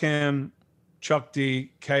Rakim, Chuck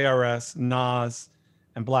D, KRS, Nas,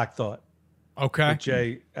 and Black Thought. Okay. With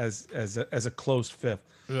Jay as a close 5th.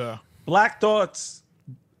 Yeah. Black Thought's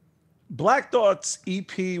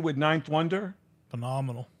EP with Ninth Wonder,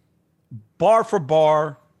 phenomenal. Bar for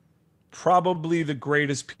bar, probably the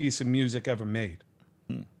greatest piece of music ever made.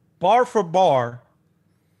 Bar for bar,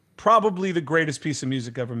 probably the greatest piece of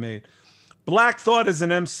music ever made. Black Thought as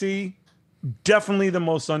an MC, definitely the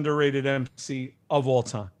most underrated MC of all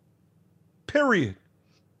time. Period.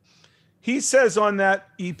 He says on that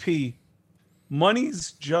EP,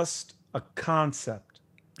 money's just a concept.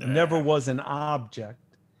 It never was an object,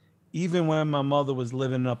 even when my mother was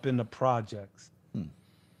living up in the projects.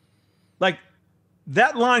 Like,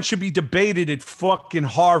 that line should be debated at fucking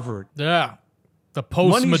Harvard. Yeah. The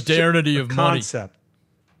post-modernity of money. Concept.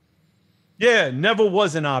 Yeah, never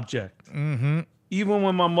was an object. Mm-hmm. Even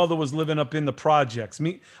when my mother was living up in the projects.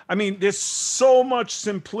 I mean, there's so much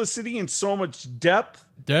simplicity and so much depth.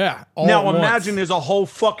 Yeah. Now imagine there's a whole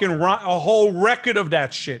record of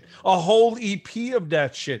that shit, a whole EP of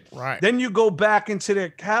that shit. Right. Then you go back into their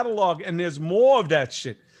catalog and there's more of that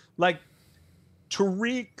shit. Like,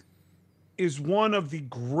 Tariq is one of the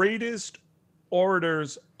greatest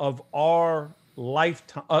orators of our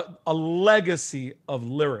lifetime, a legacy of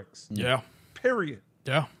lyrics. Yeah. Period.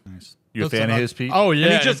 Yeah. Nice. You a fan of his, Pete? Oh, yeah.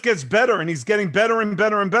 And he just gets better, and he's getting better and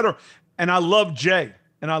better and better. And I love Jay.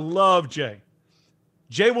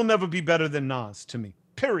 Jay will never be better than Nas to me.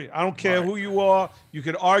 Period. I don't care who you are. You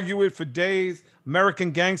could argue it for days.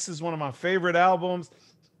 American Gangster is one of my favorite albums.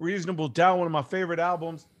 Reasonable Doubt, one of my favorite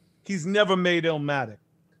albums. He's never made Illmatic.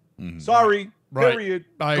 Sorry. Right. Period.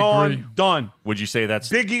 I Gone. agree. Done. Would you say that's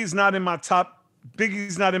Biggie's not in my top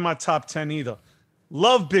 10 either.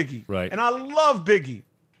 Love Biggie. Right. And I love Biggie.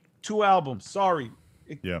 2 albums. Sorry.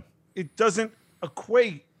 It doesn't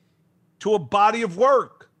equate to a body of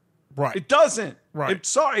work. Right. It doesn't. Right.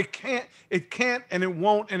 It can't, and it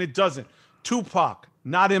won't, and it doesn't. Tupac,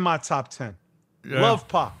 not in my top 10. Yeah. Love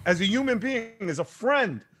Pac. As a human being, as a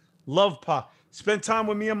friend, love Pac. Spend time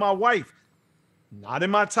with me and my wife. Not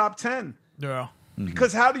in my top 10. Yeah.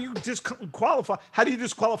 Because how do you disqualify? How do you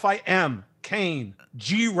disqualify M, Kane,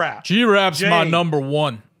 G-Rap? G-Rap's Jay? my number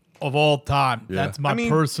 1 of all time. Yeah. That's my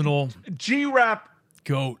personal G-Rap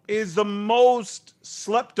goat. is the most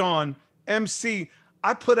slept on MC.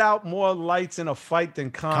 I put out more lights in a fight than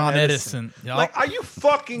Con Edison. Yep. Like, are you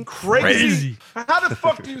fucking crazy? How the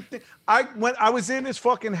fuck do you think? I was in his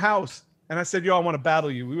fucking house and I said, yo, I want to battle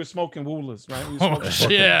you. We were smoking Woolers, right? We were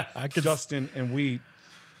smoking I could Justin and weed.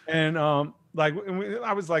 And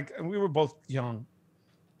I was like, and we were both young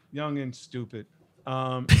and stupid.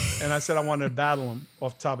 And I said I wanted to battle him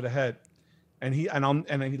off the top of the head. And he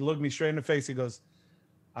looked me straight in the face. He goes,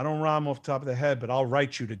 I don't rhyme off the top of the head, but I'll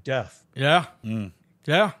write you to death. Yeah.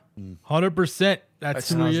 Yeah. 100%. That's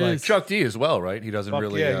who he is. Chuck D as well, right? He doesn't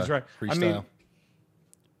really he's right. freestyle. I mean,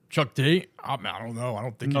 Chuck D? I don't know. I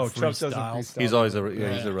don't think he Chuck doesn't freestyles. freestyle. He's always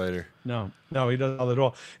he's a writer. No, he doesn't at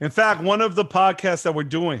all. In fact, one of the podcasts that we're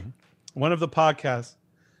doing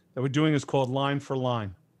is called Line for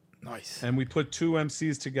Line. Nice. And we put two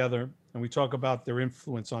MCs together and we talk about their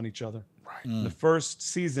influence on each other. Right. The first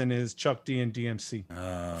season is Chuck D and DMC.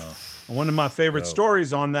 Oh. And one of my favorite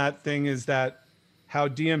stories on that thing is that how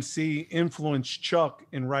DMC influenced Chuck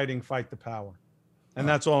in writing Fight the Power. And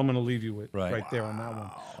that's all I'm going to leave you with right there on that one.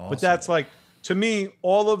 Awesome. But that's like, to me,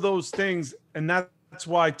 all of those things, and that's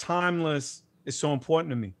why Timeless is so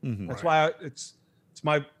important to me. Mm-hmm. That's why it's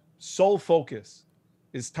my sole focus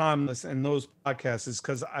is Timeless and those podcasts is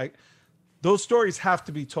because those stories have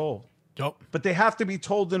to be told. Yep. But they have to be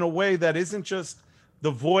told in a way that isn't just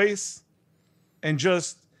the voice and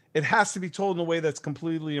just, it has to be told in a way that's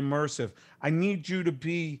completely immersive. I need you to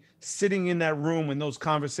be sitting in that room when those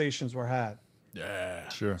conversations were had. Yeah,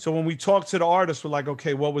 sure. So when we talk to the artists, we're like,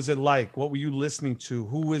 okay, what was it like? What were you listening to?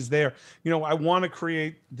 Who was there? I want to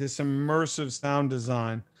create this immersive sound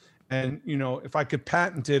design. And, if I could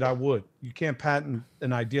patent it, I would. You can't patent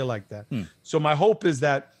an idea like that. So my hope is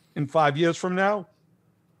that in 5 years from now,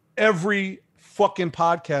 every fucking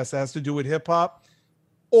podcast that has to do with hip hop,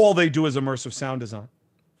 all they do is immersive sound design.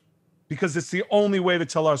 Because it's the only way to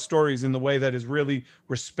tell our stories in the way that is really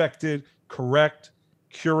respected, correct,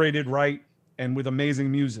 curated right, and with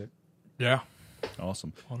amazing music. Yeah.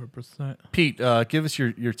 Awesome. 100%. Pete, give us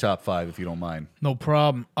your top 5 if you don't mind. No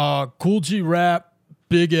problem. Cool G Rap,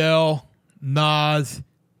 Big L, Nas,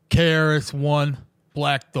 KRS-One,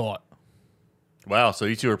 Black Thought. Wow, so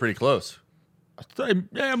you two are pretty close.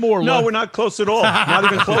 Yeah, more or less. No, we're not close at all. Not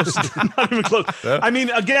even close. Not even close. Yeah. I mean,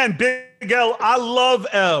 again, Big L. I love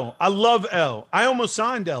L. I almost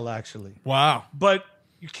signed L, actually. Wow. But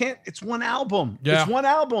you can't. It's one album. Yeah. It's one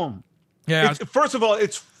album. Yeah. First of all,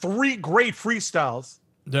 it's 3 great freestyles.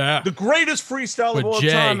 Yeah. The greatest freestyle of all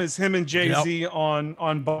time is him and Jay-Z on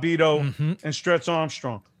Bobbito and Stretch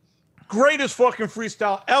Armstrong. Greatest fucking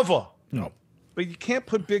freestyle ever. No. But you can't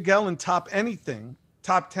put Big L in top anything,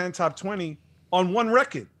 top 10, top 20 on one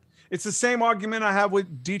record. It's the same argument I have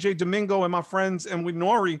with DJ Domingo and my friends and with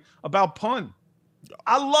Nori about Pun.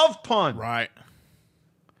 I love Pun. Right.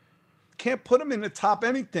 Can't put him in the top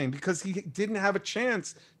anything because he didn't have a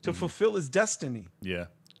chance to fulfill his destiny. Yeah.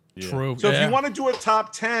 True. So if you want to do a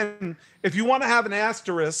top 10, if you want to have an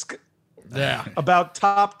asterisk Yeah. about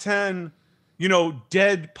top 10, you know,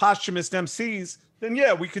 dead posthumous MCs, then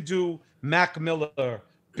yeah, we could do Mac Miller,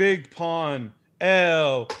 Big Pun,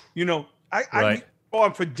 L, you know, I go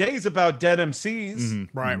on for days about dead MCs.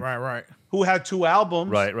 Mm-hmm. Right. Who had 2 albums.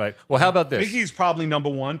 Right. Well, how about this? Biggie's probably number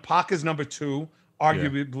 1. Pac is number 2,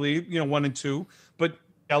 arguably, you know, 1 and 2. But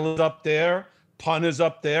L is up there. Pun is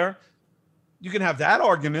up there. You can have that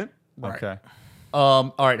argument. Okay.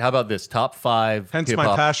 All right. How about this? Top 5 Hence hip-hop.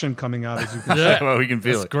 my passion coming out, as you can see. Yeah. Well, we can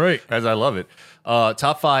feel That's it. great. As I love it.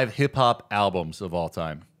 Top 5 hip hop albums of all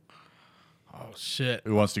time. Oh shit.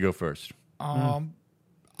 Who wants to go first?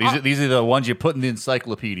 These are the ones you put in the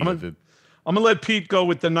encyclopedia. I'm gonna let Pete go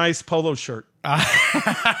with the nice polo shirt.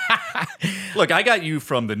 Look, I got you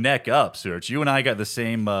from the neck up, Serge. You and I got the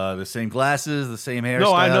same glasses, the same hairstyle.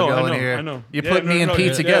 No, I here. know. You put me and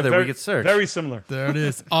Pete together, we get Serge. Very similar. There it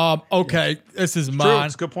is. Okay, this is True, mine.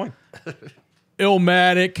 it's a good point.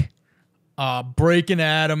 Illmatic, Breaking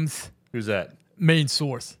Adams, Who's that? Main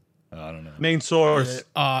Source. I don't know. Main source.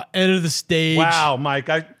 End of the Stage. Wow, Mike.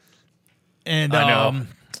 And I know.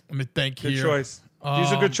 let me think Good here. choice.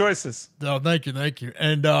 These are good choices. Oh, thank you.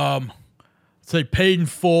 And say Paid in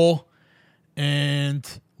Full and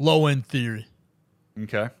Low End Theory.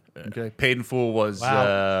 Okay. Paid in Full was.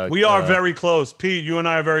 Wow. We are very close. Pete, you and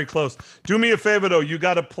I are very close. Do me a favor, though. You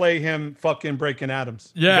got to play him fucking Breaking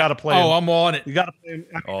Adams. Yeah. You got to play him. Oh, I'm on it. You got to play him.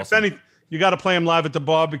 Awesome. If any, you got to play him live at the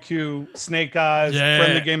barbecue, Snake Eyes,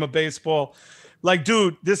 Friendly Game of Baseball. Like,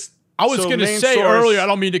 dude, this. I was going to Main say Source, earlier, I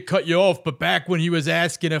don't mean to cut you off, but back when he was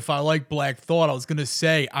asking if I like Black Thought, I was going to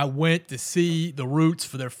say I went to see the Roots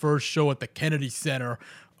for their first show at the Kennedy Center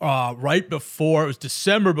right before, it was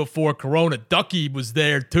December before Corona. Ducky was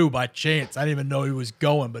there too by chance. I didn't even know he was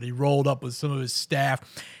going, but he rolled up with some of his staff.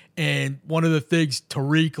 And one of the things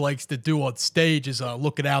Tariq likes to do on stage is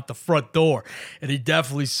looking out the front door. And he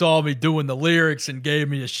definitely saw me doing the lyrics and gave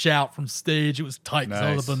me a shout from stage. It was tight. Nice.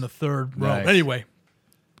 I was up in the third row. Anyway.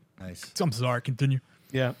 Nice. I'm sorry. Continue.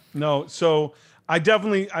 Yeah. No. So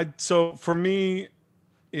so for me,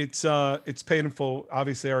 it's painful.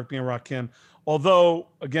 Obviously, Eric B. and Rakim. Although,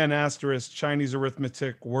 again, asterisk, Chinese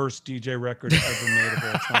Arithmetic, worst DJ record ever made of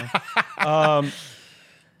all time.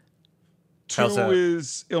 2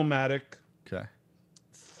 is Illmatic. Okay.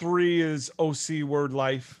 3 is OC Word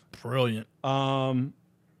Life. Brilliant.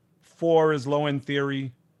 4 is Low End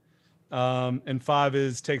Theory. And 5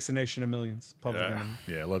 is Takes a Nation of Millions. Public Enemy.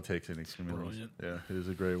 Yeah, I love Takes a Nation of Millions. Yeah, it is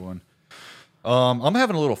a great one. I'm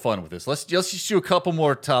having a little fun with this. Let's just do a couple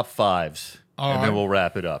more top 5s, and then we'll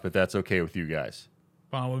wrap it up, if that's okay with you guys.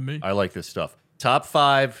 Fine with me. I like this stuff. Top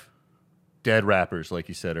 5 dead rappers, like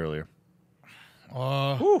you said earlier.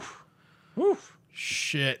 Oof.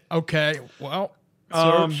 Shit. Okay. Well,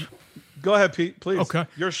 search. Go ahead, Pete, please. Okay.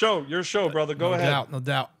 Your show, brother. Go ahead. No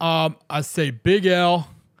doubt. I say Big L,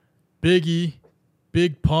 Biggie,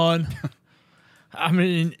 Big Pun. I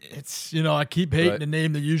mean, it's, I keep hating to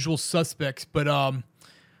name the usual suspects, but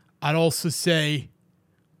I'd also say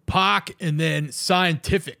Pac and then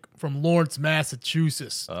Scientific from Lawrence,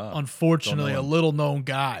 Massachusetts. Unfortunately, a little known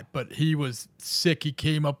guy, but he was sick. He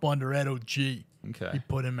came up under Ed O.G. Okay. He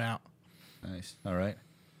put him out. Nice. All right.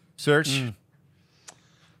 Search.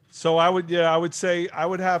 So I would say I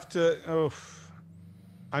would have to,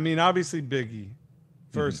 obviously Biggie,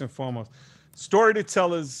 first and foremost. Story to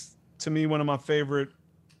Tell is, to me, one of my favorite,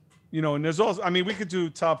 and there's also, we could do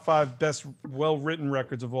top 5 best well-written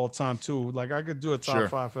records of all time too. Like I could do a top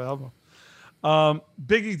 5 for album.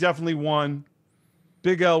 Biggie definitely 1.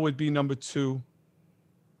 Big L would be number 2.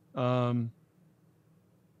 Pun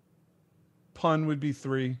would be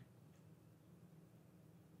 3.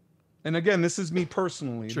 And again, this is me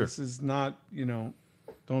personally. Sure. This is not,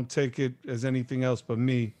 don't take it as anything else but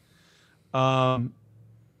me.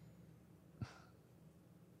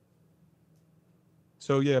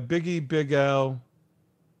 So yeah, Biggie, Big L,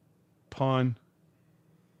 Pun.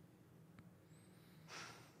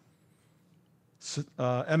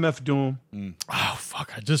 MF Doom. Oh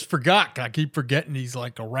fuck! I just forgot. I keep forgetting he's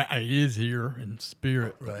like a rat. He is here in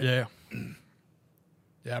spirit. Right. Yeah.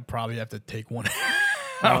 Yeah, I probably have to take one.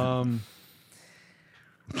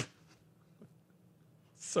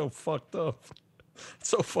 So fucked up.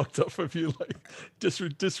 So fucked up if you like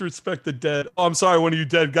disrespect the dead. Oh, I'm sorry, one of you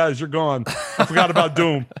dead guys, you're gone. I forgot about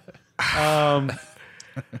Doom.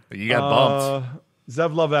 You got bumped.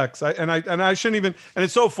 Zev Love X. I shouldn't even. And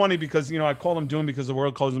it's so funny because I call him Doom because the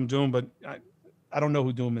world calls him Doom, but I don't know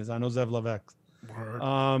who Doom is. I know Zev Love X.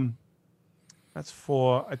 Word. That's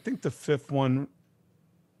 4. I think the 5th one.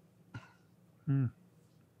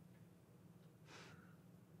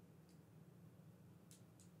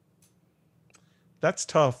 That's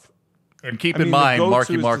tough. And keep in mind,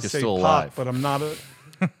 Marky Mark is still alive. But I'm not a.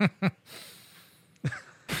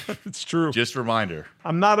 It's true. Just a reminder.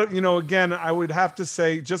 I'm not a. Again, I would have to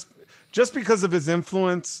say just because of his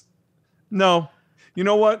influence. No, you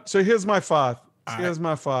know what? So here's my 5. Here's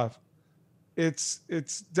my 5. It's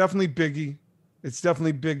definitely Biggie. It's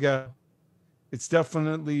definitely Big L. It's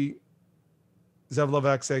definitely Zev Love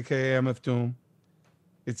X, aka MF Doom.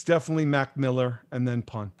 It's definitely Mac Miller, and then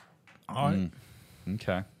Pun. All right.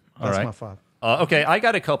 Okay. That's right. my 5. Okay, I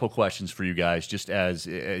got a couple questions for you guys, just as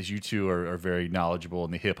you two are very knowledgeable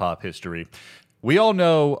in the hip hop history. We all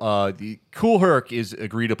know the Kool Herc is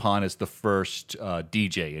agreed upon as the first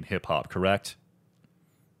DJ in hip hop, correct?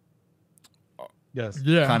 Yes.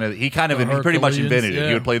 Yeah. He pretty much invented it.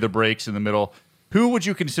 He would play the breaks in the middle. Who would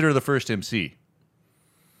you consider the first MC?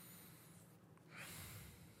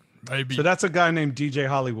 Maybe. So that's a guy named DJ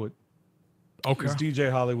Hollywood. Okay.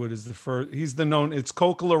 DJ Hollywood is the first. He's the known. It's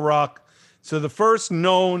Coke La Rock. So the first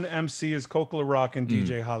known MC is Coke La Rock and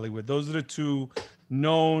DJ Hollywood. Those are the 2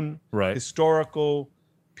 known historical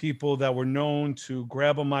people that were known to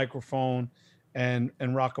grab a microphone and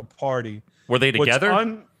rock a party. Were they together?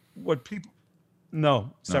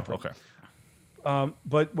 No, separate. No, okay.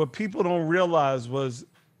 But what people don't realize was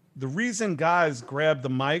the reason guys grabbed the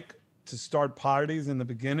mic to start parties in the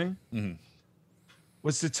beginning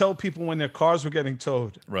was to tell people when their cars were getting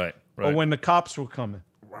towed, right, or when the cops were coming.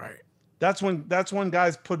 Right. That's when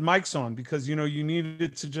guys put mics on because you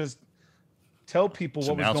needed to just tell people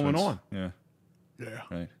what was going on. Yeah.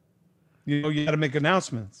 Right. You had to make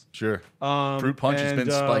announcements. Sure. Fruit punch has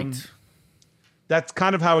been spiked. That's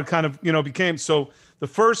kind of how it became. So the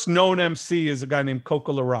first known MC is a guy named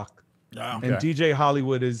Coco LaRock. Yeah. And DJ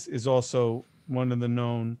Hollywood is also one of the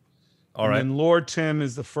known. All right. And Lord Tim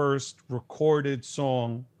is the first recorded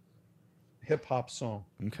song, hip hop song.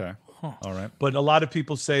 Okay. All right. But a lot of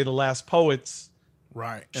people say the Last Poets,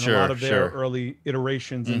 Right. and a lot of their early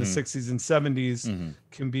iterations in the 60s and 70s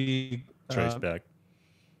can be traced back,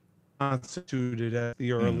 constituted as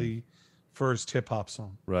the early first hip hop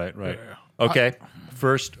song. Right. Right. Yeah. Okay.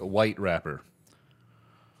 First white rapper.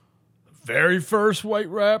 Very first white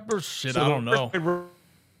rapper? Shit, I don't know.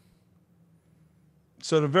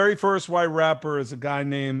 So the very first white rapper is a guy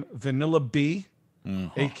named Vanilla B,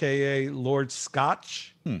 a.k.a. Lord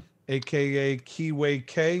Scotch, a.k.a. Keyway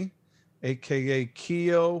K, a.k.a.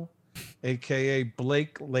 Keo, a.k.a.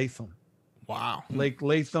 Blake Latham. Wow. Blake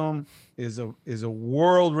Latham is a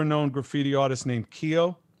world-renowned graffiti artist named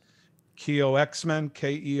Keo X-Men,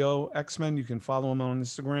 Keo X-Men. You can follow him on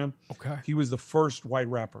Instagram. Okay. He was the first white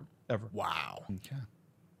rapper ever. Wow. Okay.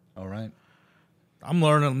 All right. I'm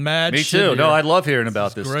learning mad Me shit too. here. No, I love hearing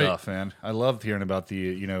about this great. stuff, man. I love hearing about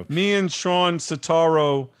the, Me and Sean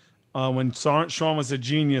Sataro, when Sean was a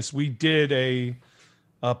genius, we did a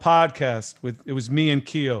podcast it was me and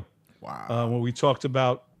Keo. Wow. Where we talked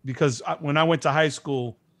about, because when I went to high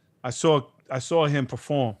school, I saw him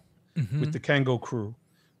perform with the Kango crew.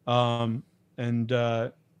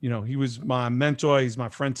 He was my mentor. He's my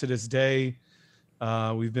friend to this day.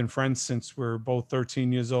 We've been friends since we're both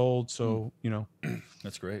 13 years old. So,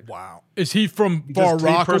 that's great. Wow. Is he from Far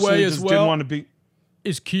Rockaway as well? Didn't want to be.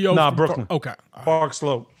 Is Keo Nah, from Brooklyn. Okay. Park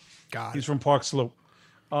Slope. Got He's it. from Park Slope.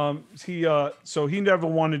 So he never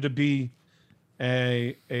wanted to be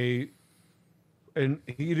and he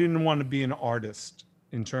didn't want to be an artist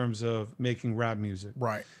in terms of making rap music.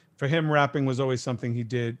 Right. For him, rapping was always something he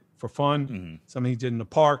did for fun, something he did in the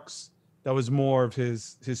parks. That was more of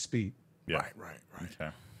his speed. Yeah. Right.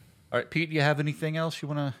 Okay. All right, Pete, do you have anything else you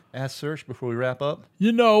want to ask Serge before we wrap up?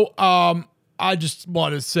 I just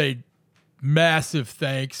want to say massive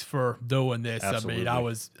thanks for doing this. Absolutely. I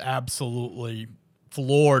was absolutely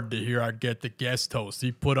floored to hear I'd get the guest host.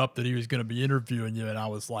 He put up that he was going to be interviewing you, and I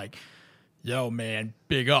was like, yo, man,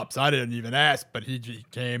 big ups. I didn't even ask, but he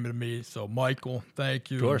came to me. So, Michael,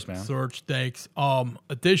 thank you. Of course, man. Serge, thanks.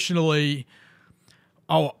 Additionally,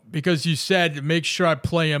 because you said make sure I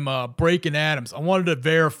play him Breaking Adams. I wanted to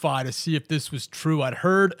verify to see if this was true. I'd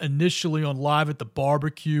heard initially on Live at the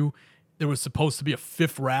Barbecue there was supposed to be a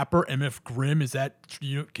fifth rapper, MF Grimm. Is that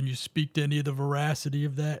can you speak to any of the veracity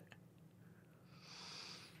of that?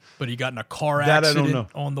 But he got in a car accident I don't know.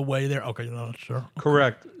 on the way there. Okay, you're not sure.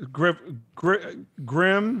 Correct.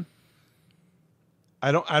 Grimm.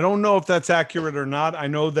 I don't know if that's accurate or not. I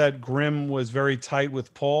know that Grimm was very tight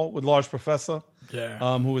with Large Professor.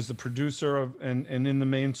 Yeah. Who was the producer of and in the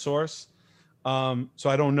main source. So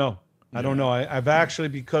I don't know. I don't know. I've actually,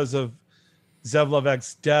 because of Zev Love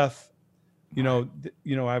X's death,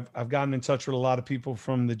 I've gotten in touch with a lot of people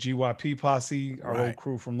from the GYP posse, our old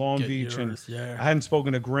crew from Long Beach, and I hadn't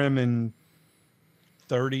spoken to Grimm in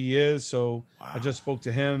 30 years. So I just spoke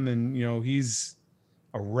to him, and he's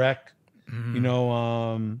a wreck.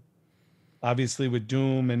 Obviously with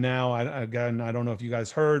Doom, and now I don't know if you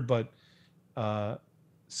guys heard, but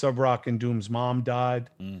Sub Rock and Doom's mom died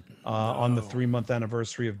on the 3-month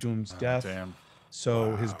anniversary of Doom's death. Damn.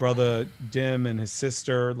 So his brother Dim and his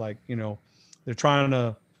sister, they're trying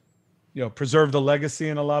to, preserve the legacy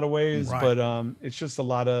in a lot of ways, but it's just a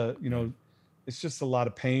lot of, it's just a lot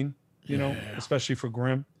of pain, especially for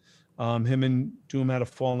Grimm. Him and Doom had a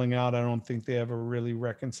falling out. I don't think they ever really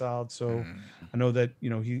reconciled. So I know that,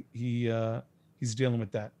 he's dealing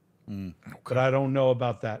with that, but I don't know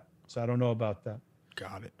about that. So I don't know about that.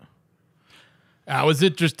 Got it. I was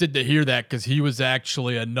interested to hear that because he was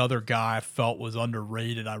actually another guy I felt was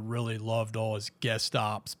underrated. I really loved all his guest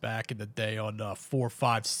ops back in the day on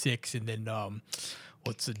 456, and then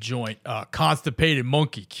what's the joint? Constipated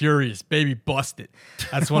Monkey, Curious, Baby Busted.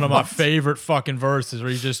 That's one of my favorite fucking verses where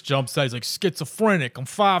he just jumps out. He's like, schizophrenic, I'm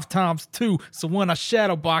 5 times 2, so when I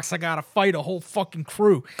shadow box, I gotta fight a whole fucking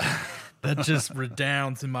crew. That just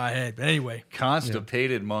redounds in my head. But anyway.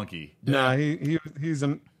 Constipated Monkey. Nah, he's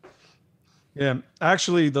a... Yeah,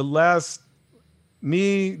 actually,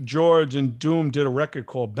 me, George, and Doom did a record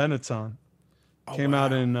called Benetton. Came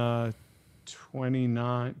out in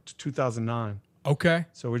 2009. Okay.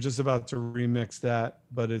 So we're just about to remix that,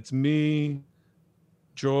 but it's me,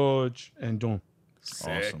 George, and Doom.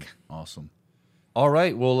 Sick. Awesome. All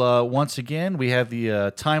right. Well, once again, we have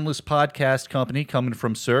the Timeless Podcast Company coming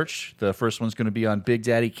from Search. The first one's going to be on Big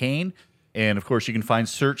Daddy Kane. And, of course, you can find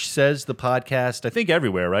Search Says the podcast, I think,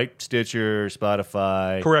 everywhere, right? Stitcher,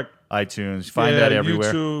 Spotify. Correct. iTunes. Find that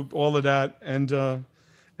everywhere. YouTube, all of that. And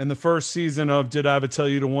the first season of Did I Ever Tell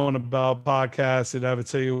You the One About podcast, Did I Ever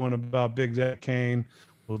Tell You One About Big Jack Kane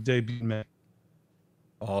will debut in May.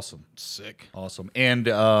 Awesome. Sick. Awesome. And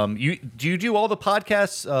you do all the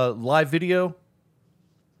podcasts live video?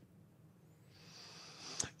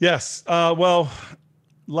 Yes. Well,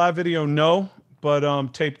 live video, no,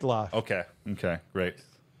 but taped live. Okay. Great.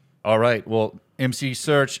 All right. Well, MC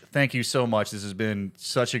Serch, thank you so much. This has been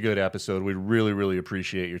such a good episode. We really, really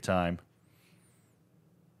appreciate your time.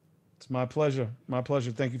 It's my pleasure. My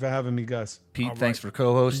pleasure. Thank you for having me, guys. Pete, thanks for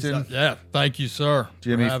co-hosting. Yeah, thank you, sir.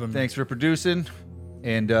 Jimmy, thanks for producing.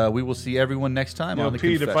 And we will see everyone next time on the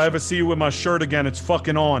Pete, Confessional. if I ever see you with my shirt again, it's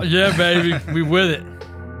fucking on. Yeah, baby. We with it.